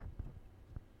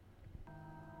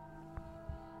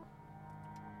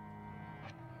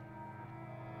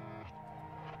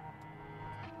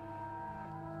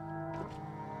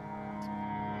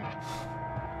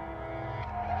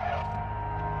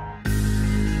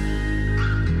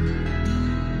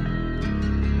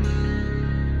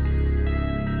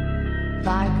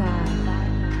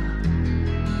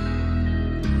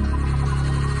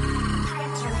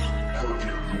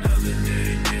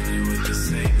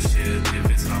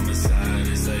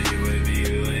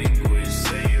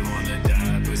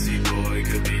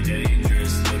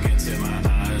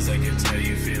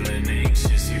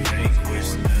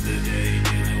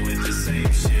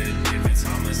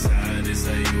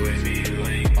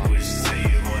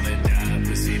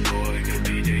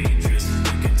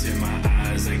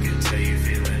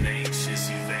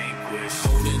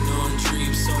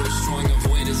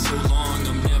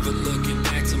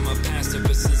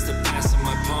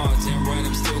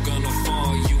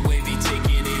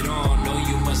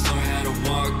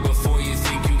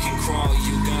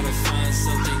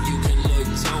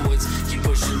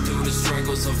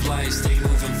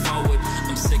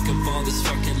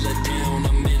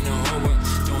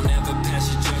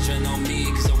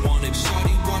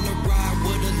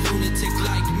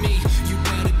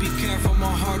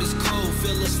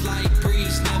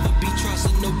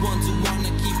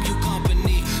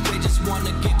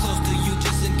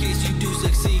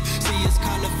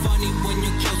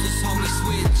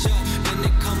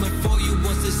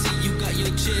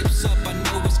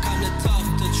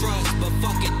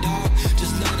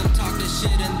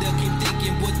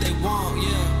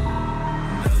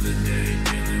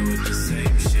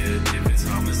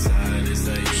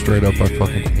straight up, I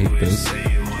fucking hate this.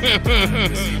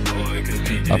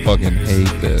 I fucking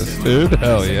hate this, dude.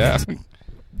 Hell yeah.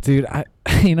 Dude, I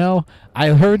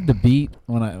heard the beat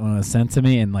when it was sent to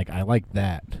me, and like I like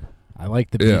that. I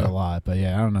like the beat a lot, but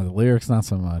yeah, I don't know, the lyrics not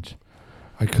so much.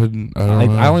 I couldn't.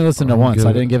 I only listened to once. So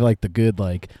I didn't give like the good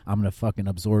like I'm gonna fucking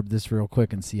absorb this real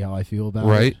quick and see how I feel about it.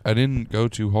 Right. I didn't go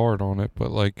too hard on it, but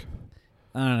like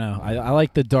I don't know. I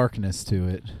like the darkness to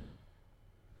it.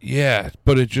 Yeah,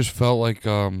 but it just felt like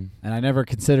And I never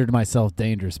considered myself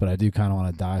dangerous, but I do kind of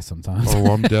want to die sometimes.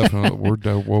 Oh, I'm definitely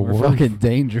we're fucking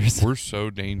dangerous. We're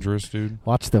so dangerous, dude.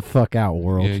 Watch the fuck out,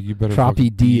 world. Yeah, you better. Troppy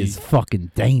D is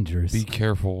fucking dangerous. Be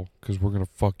careful, because we're gonna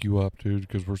fuck you up, dude.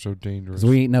 Because we're so dangerous. 'Cause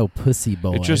we ain't no pussy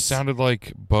boys. It just sounded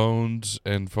like Bones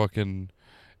and fucking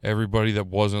everybody that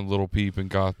wasn't Lil Peep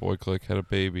and Goth Boy Click had a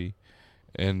baby,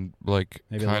 and like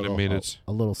kind of made it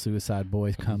a little Suicide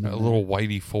Boy coming. A little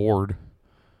Whitey Ford.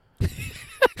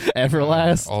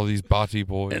 Everlast. All these Bati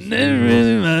boys. And they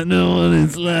really might know what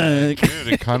it's like.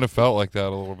 Dude, it kind of felt like that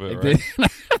a little bit, right?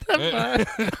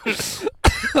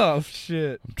 Oh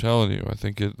shit! I'm telling you, I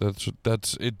think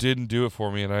it didn't do it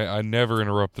for me, and I never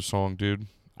interrupt the song, dude.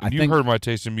 You heard my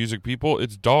taste in music, people.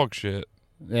 It's dog shit.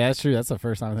 Yeah, that's true. That's the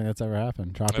first time I think that's ever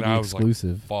happened. Tropic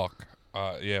exclusive. Like, fuck.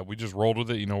 Yeah, we just rolled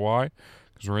with it. You know why?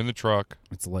 Because we're in the truck.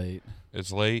 It's late.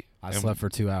 I slept for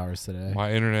 2 hours today.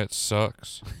 My internet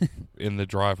sucks in the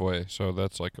driveway, so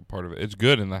that's like a part of it. It's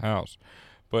good in the house,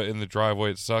 but in the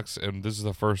driveway it sucks, and this is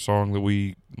the first song that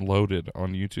we loaded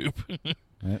on YouTube.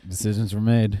 Decisions were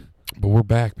made. But we're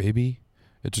back, baby.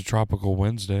 It's a tropical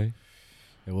Wednesday.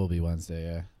 It will be Wednesday,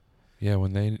 yeah. Yeah,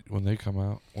 when they come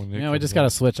out. We just got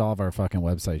to switch all of our fucking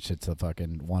website shit to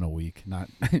fucking one a week, not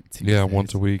Tuesdays. Yeah,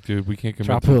 once a week, dude. We can't commit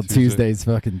Tropical Tuesday's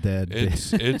fucking dead.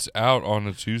 It's out on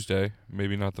a Tuesday.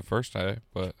 Maybe not the first day,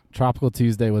 but Tropical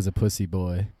Tuesday was a pussy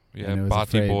boy. Yeah,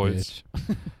 Bati boys.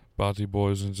 Bati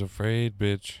boys is afraid,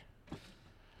 bitch.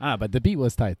 But the beat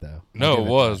was tight though. No, it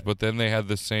was, but then they had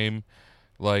the same,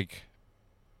 like,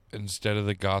 instead of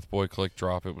the Goth Boy Click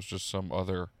drop, it was just some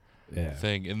other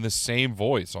thing in the same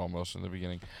voice almost in the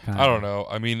beginning. I don't know.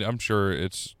 I mean, I'm sure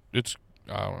it's I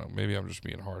don't know. Maybe I'm just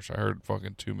being harsh. I heard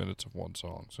fucking 2 minutes of one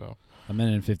song, so 1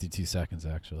 minute and 52 seconds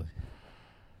actually.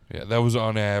 Yeah, that was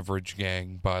On Average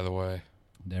Gang, by the way.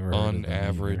 Never heard On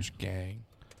Average Gang.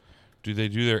 Do they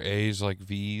do their A's like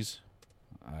V's?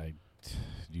 I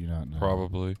do not know.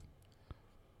 Probably.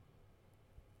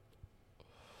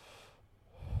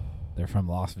 They're from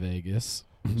Las Vegas.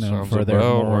 Known for their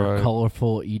more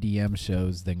colorful EDM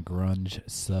shows than grunge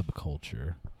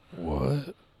subculture.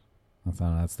 What?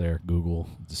 That's their Google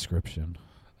description.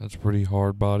 That's pretty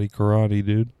hard body karate,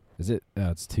 dude. Is it?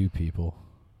 It's 2 people.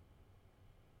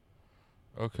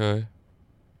 Okay.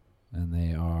 And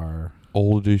they are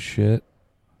old as shit.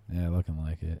 Yeah, looking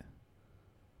like it.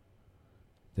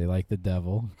 They like the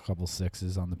devil. A couple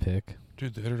 6s on the pick.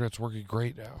 Dude, the internet's working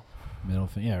great now. Middle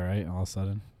finger, yeah, right. All of a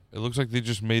sudden. It looks like they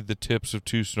just made the tips of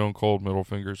 2 stone cold middle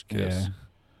fingers kiss. Yeah.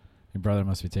 Your brother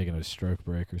must be taking a stroke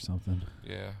break or something.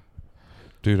 Yeah.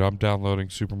 Dude, I'm downloading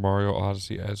Super Mario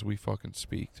Odyssey as we fucking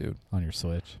speak, dude. On your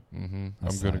Switch? Mm-hmm.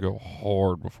 I'm going to go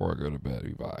hard before I go to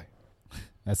bed. Bye.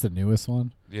 That's the newest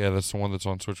one? Yeah, that's the one that's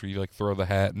on Switch where you, like, throw the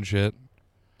hat and shit.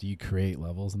 Do you create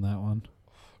levels in that one?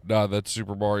 Nah, that's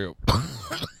Super Mario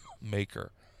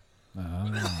Maker.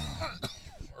 Oh.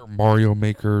 Or Mario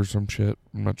Maker or some shit.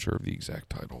 I'm not sure of the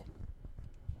exact title.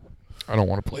 I don't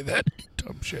want to play that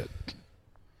dumb shit.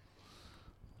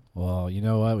 Well, you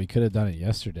know what? We could have done it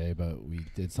yesterday, but we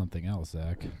did something else,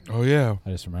 Zach. Oh, yeah.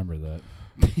 I just remembered that.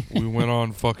 We went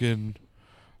on fucking,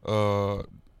 it's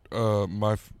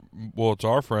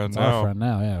our friend now. Our friend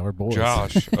now, yeah. We're boys.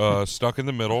 Josh, Stuck in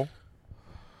the Middle.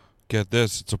 Get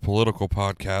this. It's a political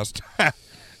podcast.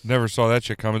 Never saw that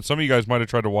shit coming. Some of you guys might have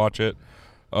tried to watch it.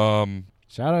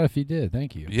 Shout out if you did.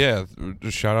 Thank you. Yeah.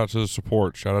 Just shout out to the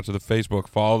support. Shout out to the Facebook.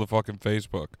 Follow the fucking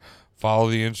Facebook. Follow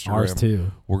the Instagram. Ours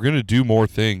too. We're going to do more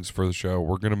things for the show.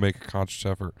 We're going to make a conscious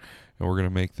effort, and we're going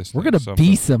to make this. We're going to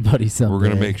be somebody someday. We're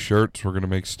going to make shirts. We're going to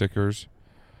make stickers.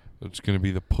 It's going to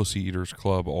be the Pussy Eaters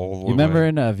Club all the way. You remember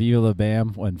in Viva La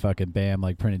Bam when fucking Bam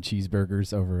like printed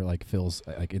cheeseburgers over like Phil's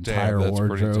like entire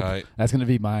wardrobe? Pretty tight. That's going to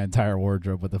be my entire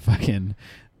wardrobe with the fucking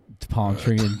palm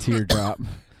tree and teardrop.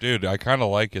 Dude, I kind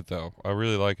of like it, though. I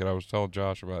really like it. I was telling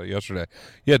Josh about it yesterday.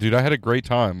 Yeah, dude, I had a great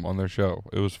time on their show.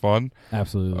 It was fun.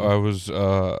 Absolutely. I was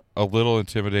a little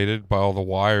intimidated by all the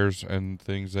wires and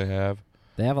things they have.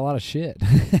 They have a lot of shit.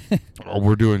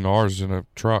 We're doing ours in a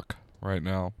truck right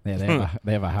now. Yeah,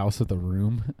 they have a house with a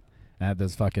room. And have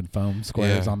those fucking foam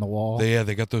squares on the wall.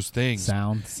 They got those things.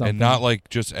 Sound something. And not like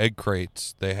just egg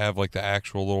crates. They have like the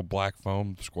actual little black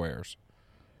foam squares.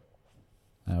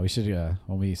 We should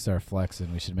when we start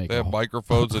flexing, we should make They have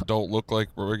microphones that don't look like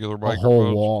regular a microphones.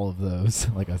 whole wall of those,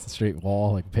 like a straight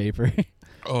wall, like paper.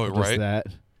 Oh, just right. That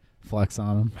flex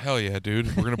on them. Hell yeah,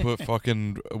 dude. We're gonna put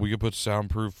we could put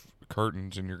soundproof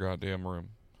curtains in your goddamn room.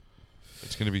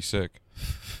 It's gonna be sick.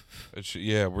 It's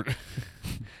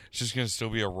just gonna still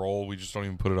be a roll. We just don't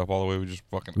even put it up all the way. We just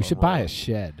fucking. We should buy a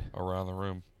shed around the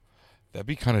room. That'd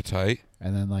be kind of tight.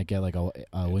 And then like get like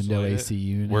a window AC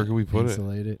unit. Where can we put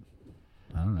insulate it?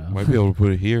 I don't know. Might be able to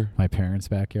put it here. My parents'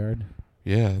 backyard.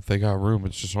 Yeah, if they got room,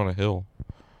 it's just on a hill.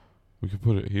 We could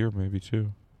put it here maybe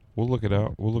too. We'll look it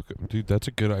out. Dude, that's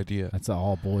a good idea. That's an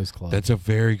all boys club. That's a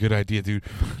very good idea, dude.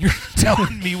 You're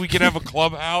telling me we can have a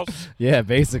clubhouse? Yeah,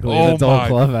 basically, that's all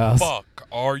clubhouse. Fuck,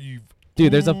 are you?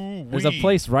 Dude, there's a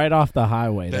place right off the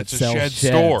highway that sells shed sheds.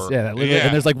 store. Yeah,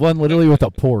 and there's like one literally with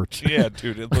a porch. Yeah,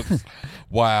 dude, it looks.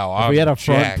 Wow, if we had a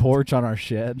front porch on our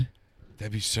shed.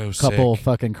 That'd be so sick. Couple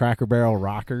fucking Cracker Barrel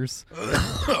rockers.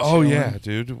 Oh yeah,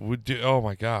 dude. Oh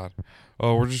my god.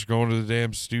 Oh, we're just going to the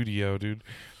damn studio, dude.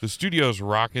 The studio's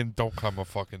rocking. Don't come a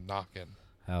fucking knocking.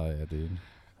 Hell yeah, dude.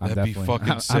 That'd be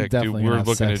fucking sick, dude. We're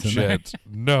looking at sheds.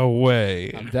 No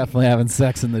way. I'm definitely having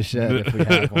sex in the shed if we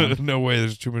have one. No way.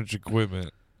 There's too much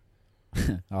equipment.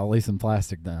 I'll lay some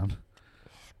plastic down.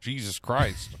 Jesus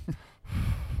Christ.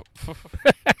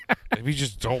 Maybe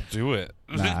just don't do it.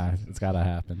 Nah, it's got to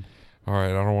happen. All right,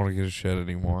 I don't want to get a shed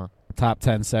anymore. Top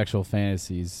 10 sexual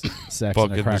fantasies. Sex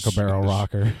in a Cracker Barrel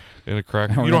rocker. In a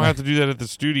Cracker. You don't have to do that at the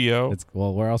studio.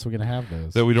 Well, where else are we going to have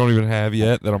those? That we don't even have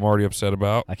yet, that I'm already upset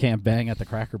about. I can't bang at the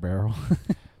Cracker Barrel.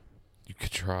 You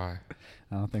could try.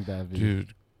 I don't think that would be...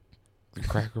 Dude, the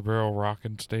Cracker Barrel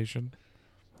rocking station.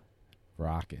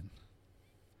 Rocking.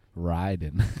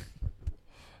 Riding.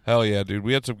 Hell yeah, dude.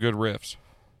 We had some good riffs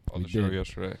on the show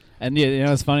yesterday. And yeah, you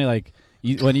know, it's funny, like,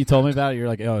 when you told me about it, you're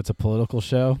like, oh, it's a political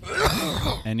show.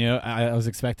 And, you know, I was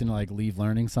expecting to, like, leave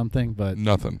learning something, but...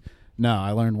 Nothing. No,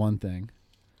 I learned one thing.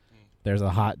 There's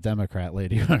a hot Democrat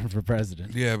lady running for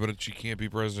president. Yeah, but she can't be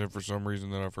president for some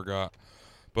reason that I forgot.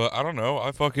 But I don't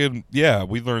know.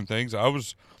 We learned things. I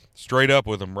was straight up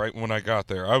with him right when I got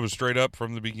there. I was straight up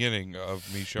from the beginning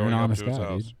of me showing up to his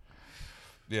house. Dude.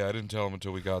 Yeah, I didn't tell him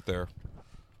until we got there.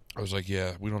 I was like,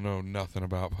 yeah, we don't know nothing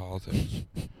about politics.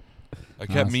 I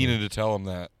kept meaning to tell him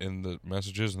that in the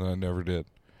messages, and then I never did.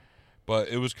 But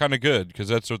it was kind of good, because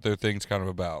that's what their thing's kind of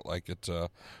about. Like, it's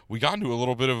we got into a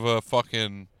little bit of a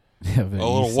fucking... a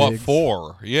little what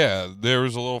for? Yeah, there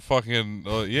was a little fucking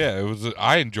it was.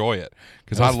 I enjoy it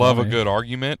because I love a good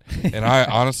argument, and I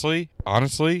honestly,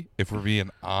 if we're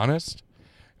being honest,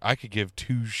 I could give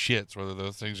two shits whether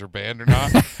those things are banned or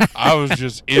not. I was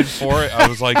just in for it. I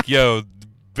was like, yo,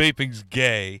 vaping's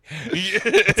gay.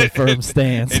 It's a firm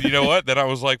stance. And you know what? Then I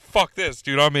was like, fuck this,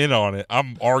 dude. I'm in on it.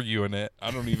 I'm arguing it.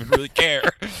 I don't even really care,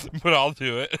 but I'll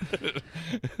do it.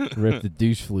 Ripped the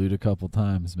douche flute a couple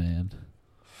times, man.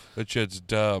 That shit's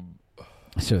dumb.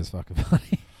 That shit was fucking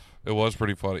funny. It was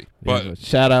pretty funny. But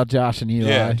shout out Josh and Eli.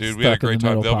 Yeah, dude, we had a great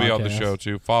time. They'll podcast. be on the show,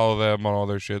 too. Follow them on all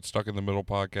their shit. Stuck in the Middle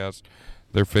podcast.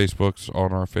 Their Facebook's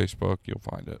on our Facebook. You'll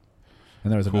find it.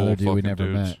 And there was another dude we never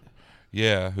met.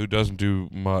 Yeah, who doesn't do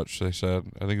much, they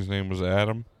said. I think his name was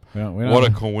Adam. What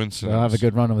a coincidence. We'll have a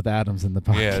good run with Adams in the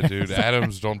podcast. Yeah, dude.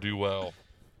 Adams don't do well.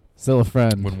 Still a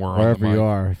friend when we're wherever on the you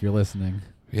are, if you're listening.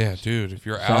 Yeah, dude, if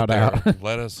you're out there,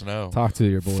 let us know. Talk to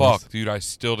your boys. Fuck, dude, I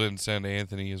still didn't send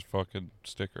Anthony his fucking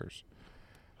stickers.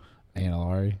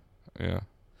 Anilari? Yeah.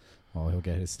 Well, he'll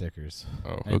get his stickers.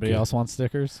 Oh, Anybody else want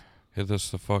stickers? Hit us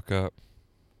the fuck up.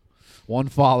 One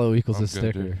follow equals a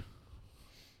sticker. Dude.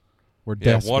 We're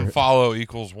desperate. One follow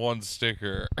equals one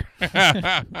sticker.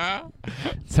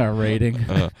 It's our rating.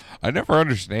 I never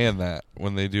understand that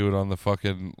when they do it on the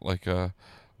fucking, like,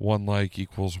 one like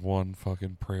equals one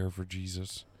fucking prayer for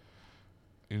Jesus.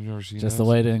 You never seen Just that? the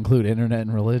way to include internet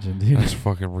and religion, dude. That's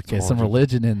fucking retarded. Get some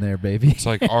religion in there, baby. It's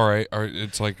like, all right. Are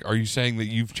you saying that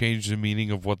you've changed the meaning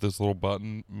of what this little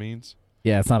button means?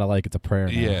 Yeah, it's not it's a prayer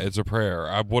now. Yeah, it's a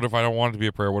prayer. What if I don't want it to be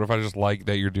a prayer? What if I just like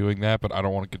that you're doing that, but I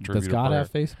don't want to contribute? Does God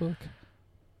have Facebook?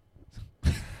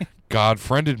 God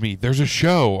friended me. There's a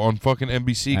show on fucking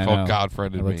NBC called God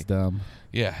Friended Me. That looks dumb.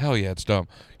 Yeah, hell yeah, it's dumb.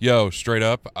 Yo, straight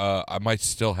up, I might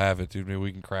still have it, dude. Maybe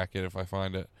we can crack it if I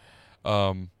find it.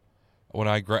 When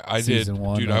I Season did,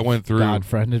 one dude, I went through. God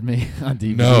Friended Me on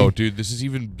DVD. No, dude, this is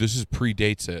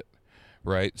predates it,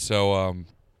 right? So,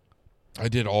 I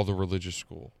did all the religious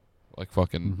school, like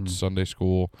fucking Sunday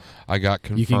school. I got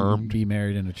confirmed. You can be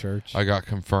married in a church. I got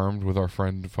confirmed with our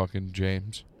friend fucking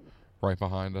James, right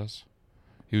behind us.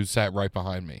 He was sat right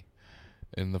behind me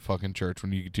in the fucking church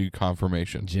when you do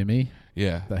confirmation. Jimmy?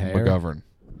 Yeah, the hair? McGovern.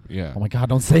 Yeah. Oh my God!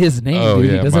 Don't say his name, dude.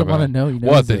 Yeah, he doesn't want to know. He knows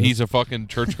what? That it. he's a fucking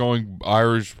church-going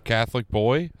Irish Catholic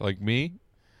boy like me?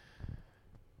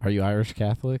 Are you Irish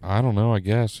Catholic? I don't know. I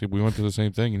guess we went to the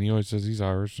same thing, and he always says he's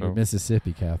Irish. So You're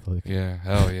Mississippi Catholic. yeah,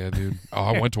 hell yeah, dude. Oh,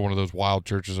 I went to one of those wild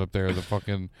churches up there. The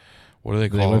fucking what do they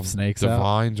Do call they whip them? snakes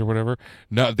Divines or whatever.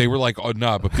 No, they were like, oh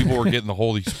no, but people were getting the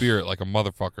Holy Spirit like a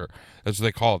motherfucker. That's what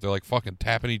they call it. They're like fucking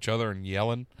tapping each other and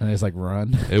yelling. And they just like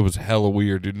run. It was hella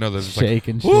weird, dude. No, they're just shake like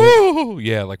and shit. woo,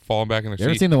 yeah, like falling back in their You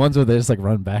ever seat. seen the ones where they just like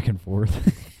run back and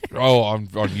forth? Oh, on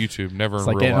YouTube, never It's in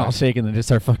like real getting all life. shaken and just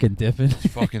start fucking dipping. It's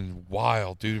fucking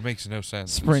wild, dude. It makes no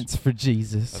sense. Sprints for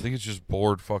Jesus. I think it's just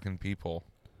bored fucking people.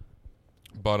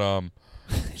 But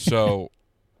so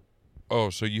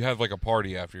so you have like a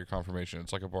party after your confirmation.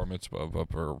 It's like a bar mitzvah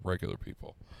but for regular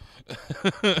people.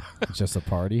 It's just a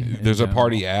party. There's a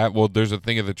party there's a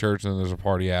thing at the church and then there's a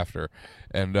party after.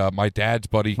 And my dad's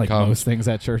buddy like comes. most things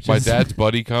at churches. My dad's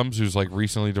buddy comes who's like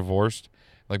recently divorced.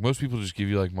 Like most people just give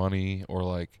you like money or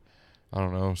like I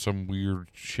don't know, some weird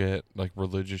shit, like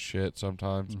religious shit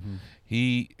sometimes. Mm-hmm.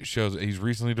 He's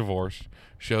recently divorced,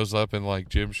 shows up in like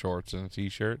gym shorts and a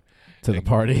t-shirt. to the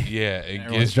party. Yeah. And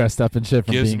everyone's dressed up and shit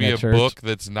from gives being me at a church. book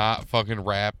that's not fucking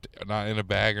wrapped, not in a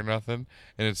bag or nothing.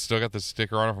 And it's still got the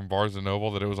sticker on it from Barnes &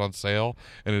 Noble that it was on sale.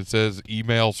 And it says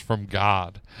emails from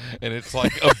God. And it's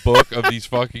like a book of these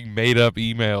fucking made up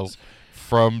emails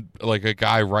from like a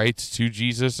guy writes to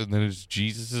Jesus and then it's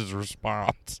Jesus's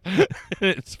response.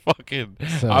 It's fucking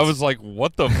I was like,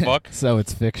 what the fuck? So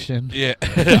it's fiction. Yeah.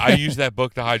 I used that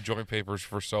book to hide joint papers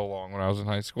for so long when I was in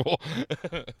high school.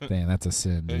 Damn, that's a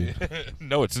sin, dude.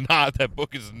 No, it's not. That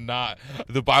book is not.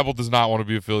 The Bible does not want to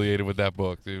be affiliated with that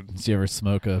book, dude. Did you ever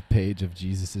smoke a page of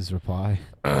Jesus's reply?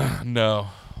 No.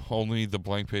 Only the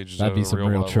blank pages. That'd be of a some real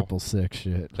real Bible. 666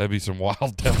 shit. That'd be some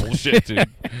wild devil shit, dude.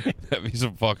 That'd be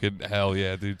some fucking hell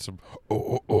yeah, dude. Some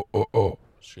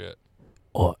shit.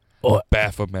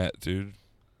 Baphomet, dude.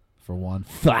 For one.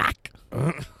 Fuck.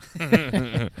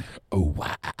 Oh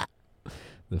wow.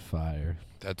 The fire.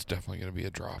 That's definitely gonna be a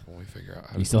drop when we figure out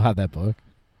how You to still have that book?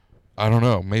 I don't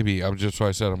know. Maybe. I'm just what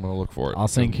I said. I'm gonna look for it. I'll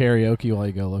sing karaoke while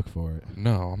you go look for it.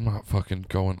 No, I'm not fucking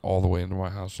going all the way into my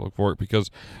house to look for it because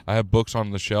I have books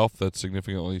on the shelf that's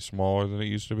significantly smaller than it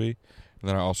used to be, and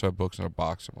then I also have books in a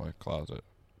box in my closet,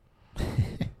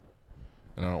 and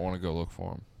I don't want to go look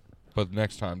for them. But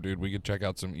next time, dude, we can check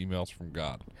out some emails from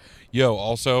God. Yo,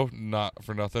 also, not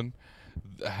for nothing,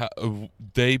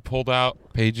 they pulled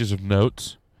out pages of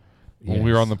notes when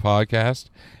we were on the podcast,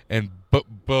 and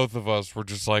both of us were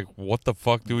just like, what the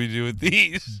fuck do we do with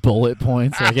these? Bullet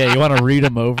points. Like, yeah, you want to read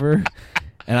them over?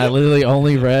 And I literally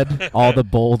only read all the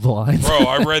bold lines. Bro,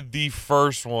 I read the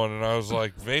first one, and I was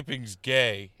like, vaping's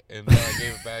gay. And then I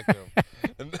gave it back to him.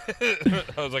 And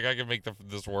I was like, I can make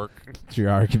this work. It's your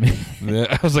argument. Yeah,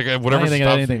 I was like, I whatever don't think it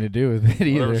had anything to do with it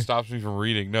whatever either. stops me from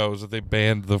reading. No, it was that they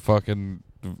banned the fucking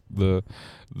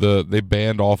they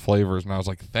banned all flavors, and I was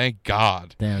like, thank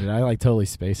God. Damn, did I like totally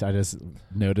space? I just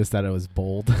noticed that it was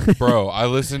bold. Bro, I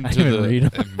listened I to didn't even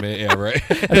read 'em. yeah, right.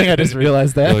 I think I just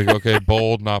realized that. You're like, okay,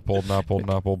 bold, not bold, not bold,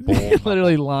 not bold, bold.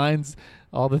 Literally lines,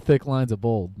 all the thick lines of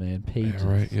bold, man. Pages.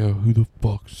 Yeah, right. Yo, who the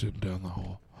fuck's sitting down the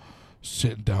hall?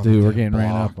 Sitting down Dude, the we're getting ran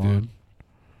block, up on.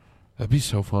 That'd be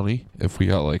so funny if we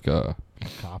got like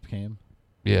Cop cam.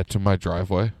 yeah, to my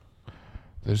driveway.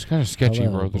 There's kind of sketchy,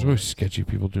 Hello, bro. There's boys. always sketchy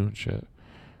people doing shit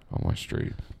on my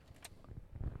street.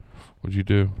 What'd you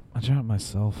do? I dropped my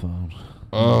cell phone.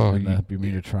 Oh, in the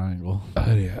Bermuda Triangle.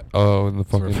 Yeah. Oh, in the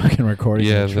So we're fucking fucking recording.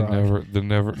 yeah, in a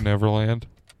truck. Neverland.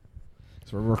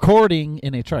 So we're recording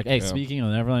in a truck. Hey, Yeah. speaking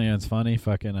of Neverland, you know, it's funny.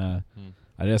 Fucking,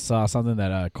 I just saw something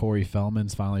that Corey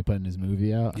Feldman's finally putting his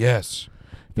movie out. Yes,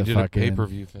 The he did a fucking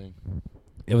pay-per-view thing.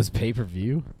 It was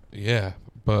pay-per-view. Yeah,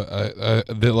 but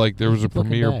there was a Keep looking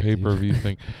premiere back, dude. pay-per-view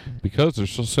thing because they're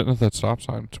still sitting at that stop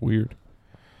sign. It's weird.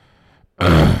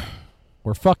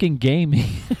 We're fucking gaming.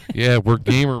 Yeah, we're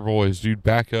gamer boys, dude.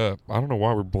 Back up. I don't know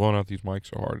why we're blowing out these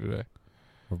mics so hard today.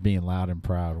 We're being loud and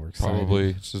proud. We're excited. Probably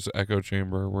it's this echo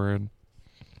chamber we're in.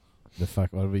 The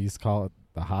fuck, what do we used to call it?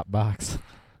 The hot box.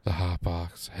 The hot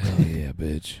box. Hell yeah,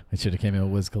 bitch. It should have came in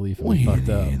with Wiz Khalifa. We fucked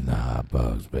up. in the hot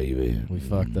box, baby. We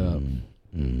fucked up.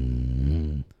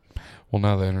 Well,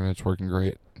 now the internet's working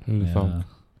great. Who'd have thunk?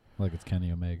 Look, it's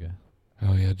Kenny Omega.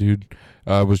 Hell yeah, dude.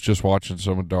 I was just watching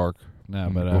some Dark. No,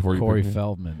 but Before you Corey pick me?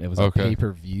 Feldman. It was Okay. a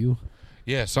pay-per-view.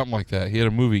 Yeah, something like that. He had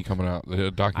a movie coming out,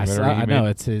 a documentary. I know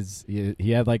it's his.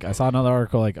 He had like I saw another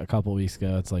article like a couple weeks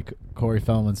ago. It's like Corey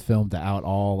Feldman's film to out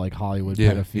all like Hollywood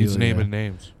pedophilia. He's naming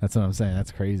names. That's what I'm saying.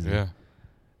 That's crazy. Yeah,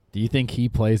 Do you think he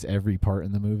plays every part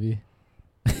in the movie?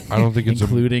 I don't think it's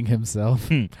including himself.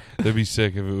 That'd be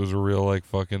sick if it was a real like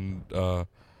fucking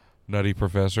Nutty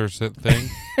Professor thing.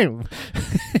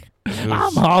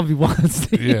 I'm Harvey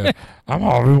Weinstein. Yeah, I'm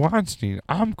Harvey Weinstein.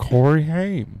 I'm Corey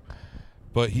Haim.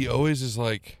 But he always is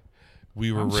like,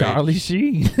 we were raped. Charlie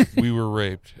Sheen. We were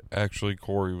raped. Actually,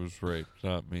 Corey was raped,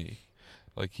 not me.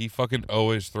 Like, he fucking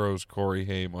always throws Corey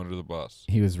Haim under the bus.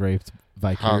 He was raped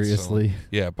vicariously. Constantly.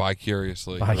 Yeah,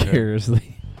 vicariously.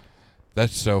 Vicariously.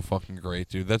 That's so fucking great,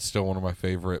 dude. That's still one of my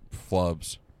favorite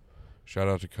flubs. Shout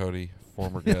out to Cody,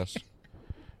 former guest.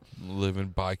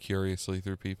 Living vicariously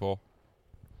through people.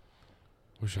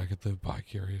 Wish I could live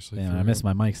vicariously through I missed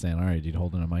my mic stand. All right, dude,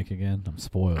 holding a mic again? I'm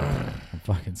spoiled. I'm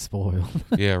fucking spoiled.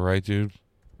 Yeah, right, dude.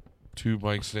 2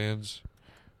 mic stands.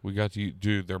 We got to...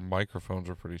 Dude, their microphones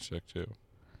are pretty sick, too.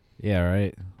 Yeah,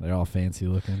 right. They're all fancy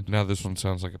looking. Now this one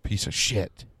sounds like a piece of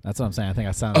shit. That's what I'm saying. I think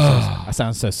I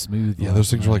sound so smooth. Yeah, those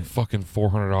things are like fucking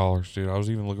 $400, dude. I was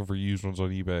even looking for used ones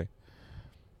on eBay.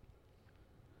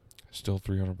 Still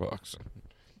 $300.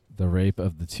 The Rape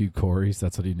of the Two Coreys.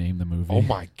 That's what he named the movie. Oh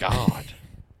my god.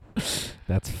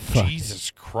 That's fucking,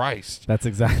 Jesus Christ. That's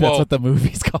exactly that's what the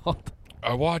movie's called.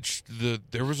 I watched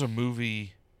there was a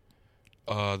movie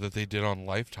that they did on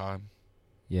Lifetime.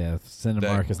 Yeah,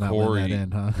 Cinemark is not letting that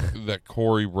in, huh? That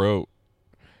Corey wrote,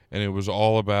 and it was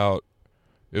all about.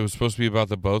 It was supposed to be about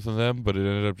the both of them, but it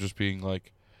ended up just being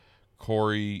like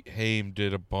Corey Haim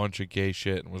did a bunch of gay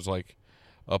shit and was like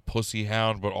a pussy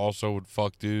hound, but also would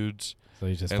fuck dudes. So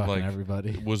he's just fucking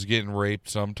everybody. Was getting raped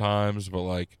sometimes, but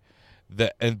like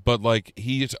that, but like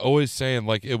he's always saying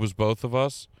like it was both of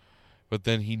us. But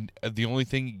then the only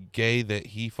thing gay that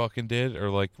he fucking did, or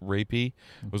like rapey,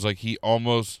 was like he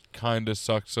almost kind of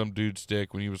sucked some dude's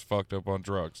dick when he was fucked up on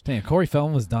drugs. Damn, Corey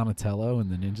Feldman was Donatello in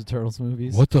the Ninja Turtles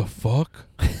movies. What the fuck?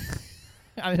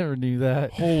 I never knew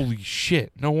that. Holy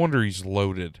shit. No wonder he's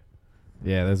loaded.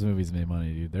 Yeah, those movies made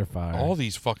money, dude. They're fire. All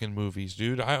these fucking movies,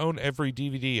 dude. I own every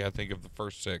DVD, I think, of the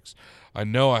first 6. I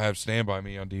know I have Stand By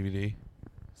Me on DVD.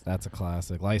 That's a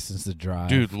classic. License to Drive.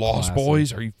 Dude, Lost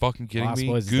Boys? Are you fucking kidding me? Lost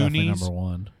Boys is Goonies? definitely number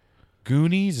 1.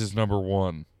 Goonies is number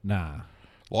 1. Nah.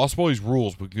 Lost Boys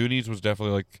rules, but Goonies was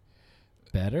definitely like...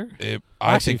 Better?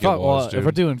 I think it was, dude. If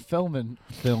we're doing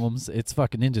films, it's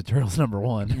fucking Ninja Turtles number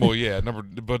 1. Well, yeah,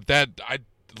 but that... I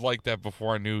liked that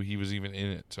before I knew he was even in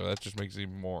it, so that just makes it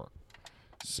even more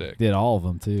sick. Did all of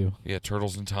them, too. Yeah,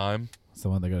 Turtles in Time. It's the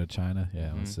one that go to China. Yeah,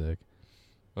 that was sick.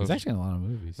 He's actually in a lot of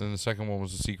movies. Then the second one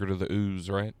was The Secret of the Ooze,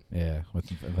 right? Yeah, with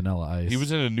Vanilla Ice. He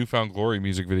was in a Newfound Glory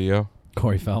music video.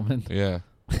 Corey Feldman? Yeah.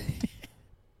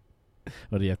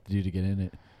 What do you have to do to get in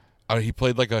it? He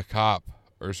played like a cop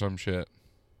or some shit.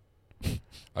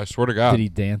 I swear to God. Did he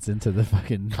dance into the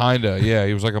fucking... Kinda, yeah.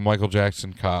 He was like a Michael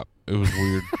Jackson cop. It was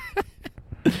weird.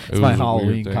 It's my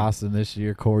Halloween costume this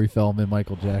year. Corey Feldman,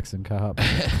 Michael Jackson cop.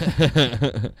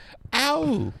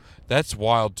 Ow! That's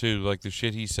wild, too. Like, the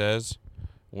shit he says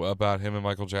about him and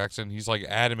Michael Jackson. He's, like,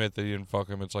 adamant that he didn't fuck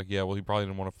him. It's like, yeah, well, he probably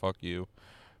didn't want to fuck you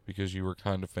because you were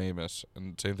kind of famous.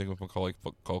 And same thing with Macaulay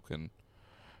Culkin.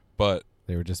 But...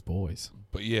 They were just boys.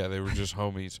 But, yeah, they were just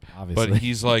homies. Obviously. But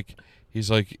he's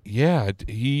like, yeah,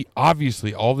 he...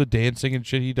 Obviously, all the dancing and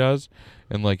shit he does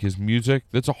and, like, his music,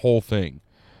 that's a whole thing.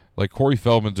 Like, Corey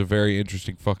Feldman's a very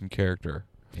interesting fucking character.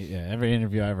 Yeah, every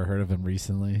interview I ever heard of him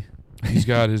recently. He's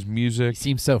got his music. He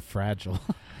seems so fragile.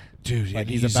 Dude, like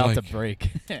he's about to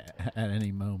break at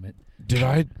any moment. Did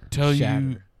I tell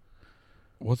you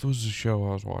what was the show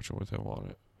I was watching with him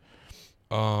on it?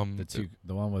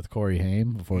 The one with Corey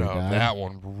Haim before he died? That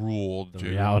one ruled, dude. The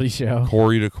reality show?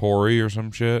 Corey to Corey or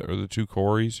some shit, or the Two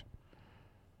Coreys.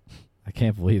 I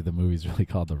can't believe the movie's really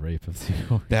called The Rape of Two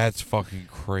Coreys. That's fucking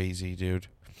crazy, dude.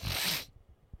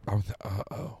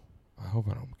 Uh-oh. I hope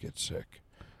I don't get sick.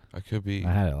 I could be.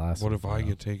 I had it last week. What if I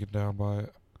get taken down by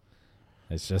it?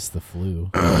 It's just the flu.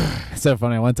 It's so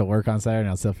funny. I went to work on Saturday and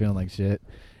I was still feeling like shit.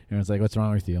 Everyone's like, "What's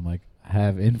wrong with you?" I'm like, "I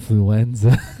have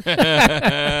influenza."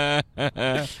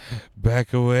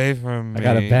 Back away from me. I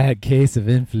got a bad case of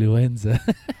influenza.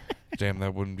 Damn,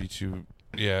 that wouldn't be too...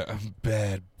 Yeah, a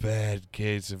bad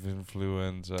case of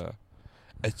influenza.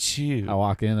 Achoo. I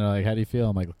walk in, they're like, "How do you feel?"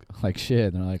 I'm like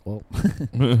shit. And they're like, "Well,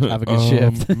 have a good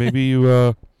shift." Maybe you,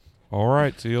 all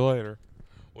right, see you later.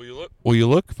 Well, you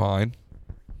look fine.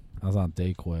 I was on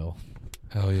Dayquil.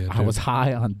 Hell yeah, dude. I was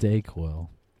high on Dayquil.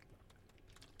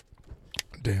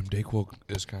 Damn, Dayquil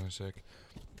is kind of sick.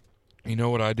 You know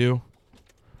what I do?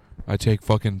 I take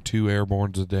fucking 2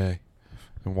 Airbornes a day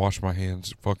and wash my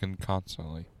hands fucking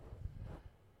constantly.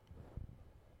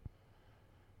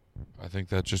 I think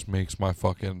that just makes my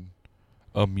fucking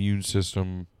immune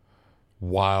system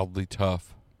wildly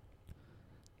tough.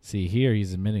 See, here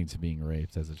he's admitting to being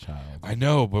raped as a child. I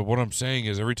know, but what I'm saying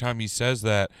is every time he says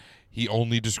that, he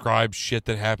only describes shit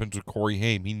that happens with Corey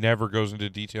Haim. He never goes into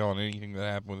detail on anything that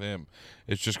happened with him.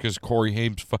 It's just because Corey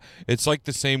Haim's... it's like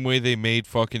the same way they made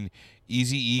fucking...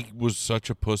 Eazy-E was such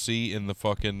a pussy in the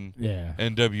fucking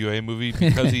NWA movie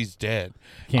because he's dead.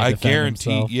 I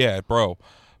guarantee... himself. Yeah, bro.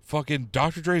 Fucking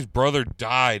Dr. Dre's brother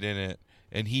died in it,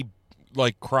 and he,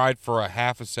 like, cried for a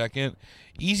half a second.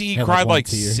 Eazy-E cried like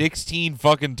 16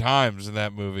 fucking times in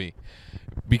that movie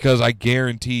because I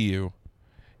guarantee you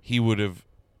he would have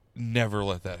never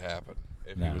let that happen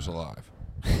if he was alive.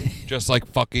 Just like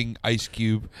fucking Ice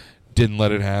Cube didn't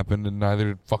let it happen, and neither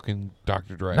did fucking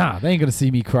Dr. Dre. Nah, they ain't gonna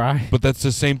see me cry. But that's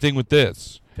the same thing with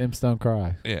this. Pimps don't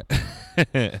cry. Yeah.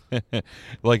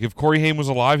 Like, if Corey Haim was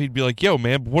alive, he'd be like, yo,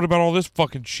 man, what about all this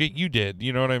fucking shit you did?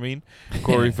 You know what I mean?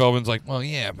 Corey Feldman's like, well,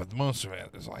 yeah, but most of it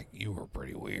is like, you were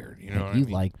pretty weird. You know what I mean?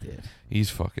 You liked it. He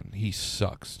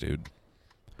sucks, dude.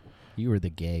 You were the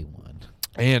gay one.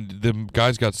 And the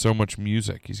guy's got so much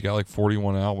music. He's got like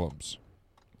 41 albums.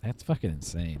 That's fucking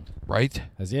insane. Right?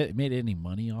 Has he made any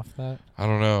money off that? I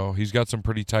don't know. He's got some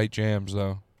pretty tight jams,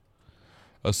 though.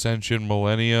 Ascension,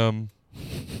 Millennium.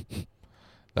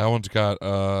 That one's got,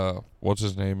 what's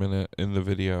his name in it in the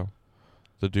video?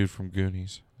 The dude from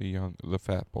Goonies. The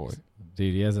fat boy.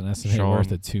 Dude, he has an estimated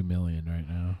worth of $2 million right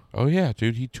now. Oh, yeah,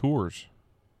 dude. He tours.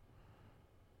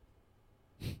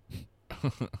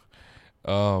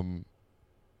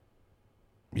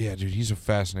 Yeah, dude, he's a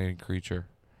fascinating creature.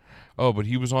 Oh, but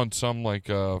he was on some, like,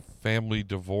 family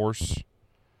divorce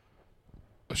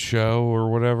show or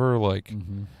whatever. Like,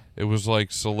 It was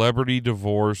like Celebrity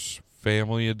Divorce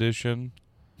Family Edition.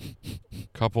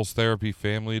 Couples Therapy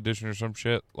Family Edition or some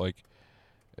shit. Like,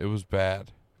 it was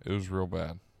bad. It was real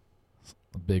bad.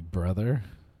 Big Brother?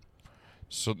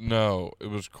 So, no, it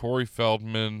was Corey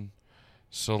Feldman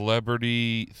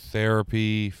Celebrity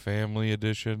Therapy Family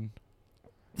Edition.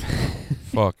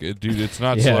 Fuck it, dude. It's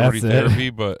not Celebrity Therapy,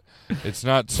 but it's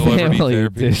not Celebrity Family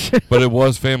Therapy. Edition. But it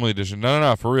was Family Edition.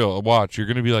 No, for real. Watch. You're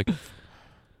gonna be like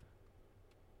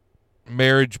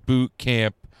Marriage Boot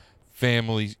Camp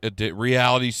Family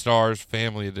Reality Stars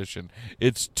Family Edition.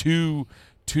 It's two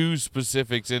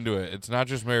specifics into it. It's not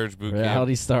just Marriage Boot Camp.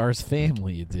 Reality Stars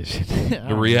Family Edition.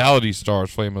 The Reality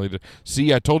Stars Family Edition.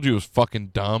 See, I told you it was fucking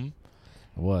dumb.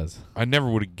 It was. I never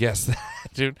would have guessed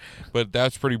that, dude. But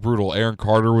that's pretty brutal. Aaron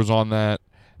Carter was on that,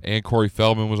 and Corey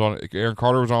Feldman was on it. Aaron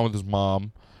Carter was on with his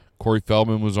mom. Corey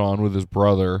Feldman was on with his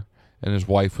brother, and his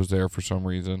wife was there for some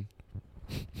reason.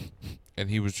 And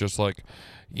he was just like,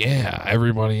 yeah,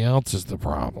 everybody else is the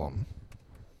problem.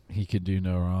 He could do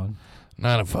no wrong.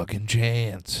 Not a fucking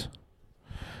chance.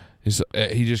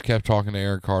 He just kept talking to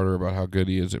Aaron Carter about how good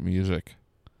he is at music.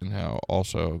 And how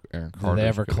also Aaron Carter. Did they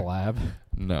ever collab?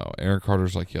 No. Aaron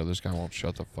Carter's like, yo, this guy won't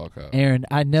shut the fuck up. Aaron,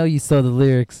 I know you saw the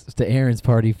lyrics to Aaron's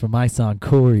Party for my song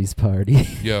Corey's Party.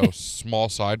 Yo, small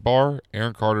sidebar.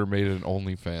 Aaron Carter made an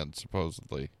OnlyFans,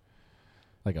 supposedly.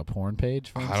 Like a porn page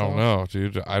for himself? I don't know,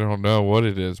 dude. I don't know what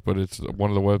it is, but it's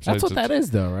one of the websites. That's what that is,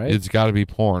 though, right? It's got to be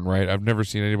porn, right? I've never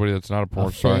seen anybody that's not a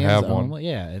porn star have one.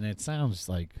 Yeah, and it sounds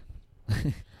like...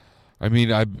 I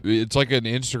mean, it's like an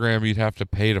Instagram you'd have to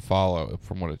pay to follow,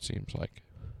 from what it seems like.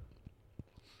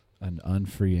 An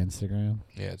unfree Instagram?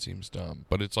 Yeah, it seems dumb.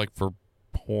 But it's like for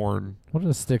porn. We'll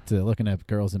just stick to looking at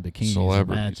girls in bikinis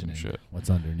and imagining shit. What's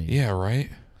underneath. Yeah,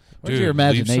 right? What's your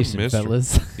imagination,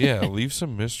 fellas? Yeah, leave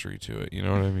some mystery to it. You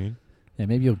know what I mean? Yeah,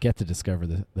 maybe you'll get to discover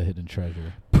the hidden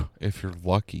treasure. If you're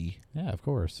lucky. Yeah, of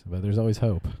course. But there's always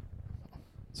hope.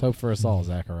 There's hope for us all,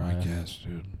 Zachariah. I guess,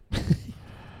 dude.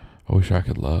 I wish I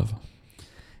could love.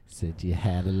 Said you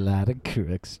had a lot of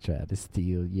crooks try to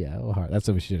steal your heart. That's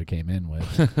what we should have came in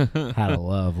with. How to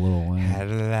Love, Lil Wayne. How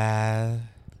to lie.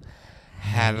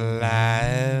 How to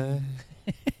lie.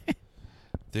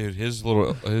 Dude, his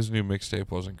new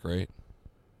mixtape wasn't great.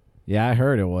 Yeah, I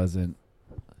heard it wasn't.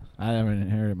 I haven't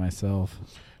heard it myself.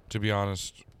 To be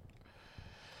honest,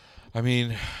 I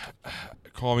mean,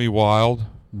 call me wild.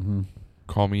 Mm-hmm.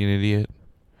 Call me an idiot.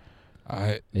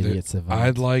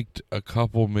 I'd liked a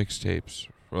couple mixtapes.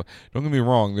 Don't get me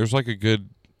wrong. There's like a good,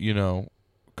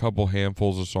 couple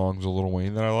handfuls of songs of Lil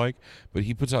Wayne that I like, but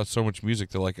he puts out so much music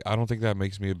that, like, I don't think that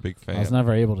makes me a big fan. I was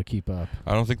never able to keep up.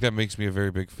 I don't think that makes me a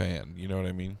very big fan. You know what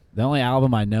I mean? The only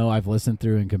album I know I've listened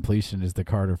through in completion is the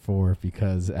Carter 4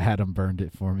 because Adam burned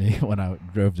it for me when I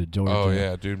drove to Georgia. Oh,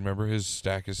 yeah, dude. Remember his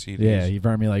stack of CDs? Yeah, he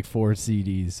burned me like 4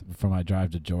 CDs for my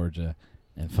drive to Georgia.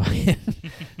 And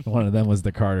one of them was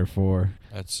the Carter 4.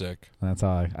 That's sick. That's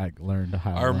how I learned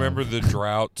how. I remember the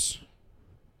Droughts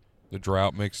The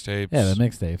Drought mixtapes. Yeah, the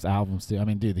mixtapes, albums too. I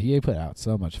mean, dude, he put out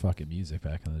so much fucking music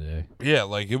back in the day. Yeah,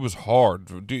 like it was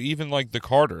hard. Dude, even like the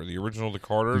Carter, the original The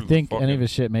Carter. You think any of his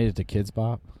shit made it to Kids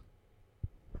Bop?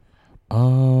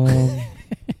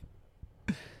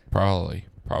 Probably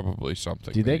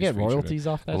something. Do they get royalties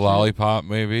off that? Lollipop,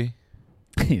 maybe.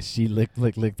 She licked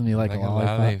me like a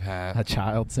lollipop. A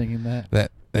child singing that.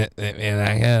 That and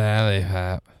I got a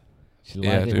lollipop. She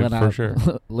liked it when for sure.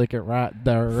 Lick it right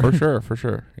there. For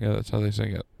sure. Yeah, that's how they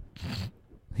sing it.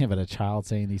 Yeah, but a child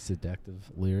saying these seductive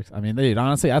lyrics. I mean, dude,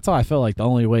 honestly, that's how I feel like the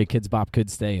only way Kids Bop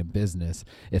could stay in business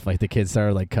if like the kids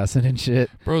started like cussing and shit.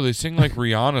 Bro, they sing like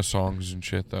Rihanna songs and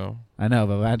shit though. I know,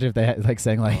 but imagine if they had like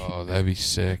sang like oh, that'd be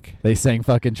sick. They sang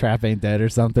fucking Trap Ain't Dead or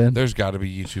something. There's got to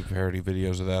be YouTube parody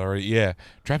videos of that already. Yeah,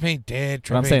 Trap Ain't Dead.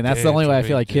 I'm saying that's the only way I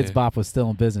feel like Kids Bop was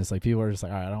still in business. Like people are just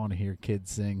like, all right, I don't want to hear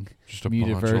kids sing just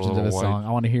muted versions of a song.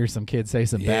 I want to hear some kids say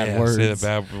some bad words. Say the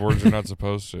bad words they're not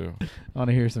supposed to. I want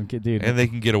to hear some kid, dude. And they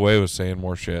can get away with saying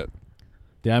more shit.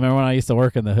 Yeah, I remember when I used to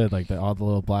work in the hood, like all the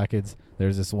little black kids.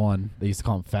 There's this one they used to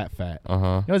call him Fat. He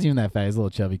wasn't even that fat. He's a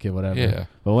little chubby kid, whatever. Yeah.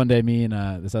 But one day, me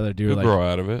and this other dude were like, grow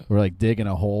out of it. We're like digging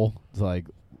a hole. It's like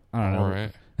I don't know. All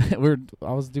right.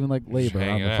 I was doing like labor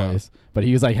around the place, but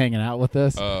he was like hanging out with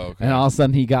us. Oh, okay. And all of a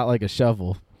sudden, he got like a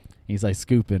shovel. He's like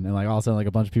scooping, and like all of a sudden, like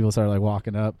a bunch of people started like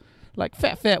walking up, like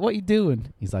Fat, what you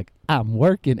doing? He's like, I'm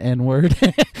working, N-word.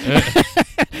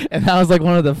 And that was like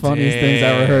one of the funniest things I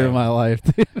ever heard in my life,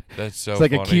 dude. That's so It's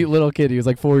like funny. a cute little kid. He was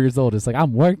like 4 years old. It's like,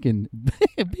 I'm working.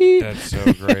 That's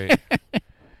so great.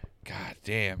 God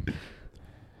damn.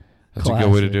 That's a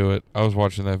good way to do it. I was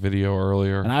watching that video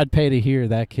earlier. And I'd pay to hear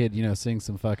that kid, sing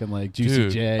some fucking like Juicy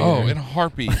J. Oh, in a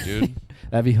heartbeat, dude.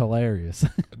 That'd be hilarious.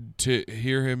 To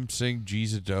hear him sing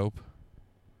G's a Dope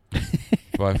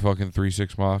by fucking 3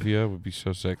 6 Mafia would be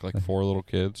so sick. Like 4 little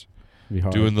kids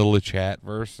doing the LeChat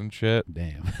verse and shit.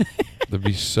 Damn. That'd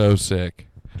be so sick.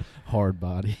 Hard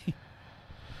body.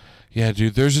 Yeah,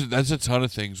 dude. That's a ton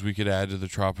of things we could add to the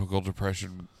tropical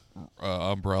depression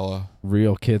umbrella.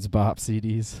 Real Kids Bop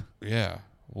CDs. Yeah,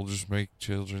 we'll just make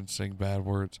children sing bad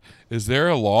words. Is there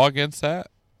a law against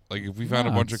that? Like, if we found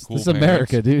a bunch of cool, this is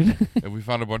America, dude. And we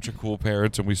found a bunch of cool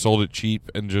parents and we sold it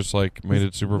cheap and just like made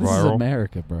it super viral. This is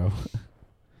America, bro.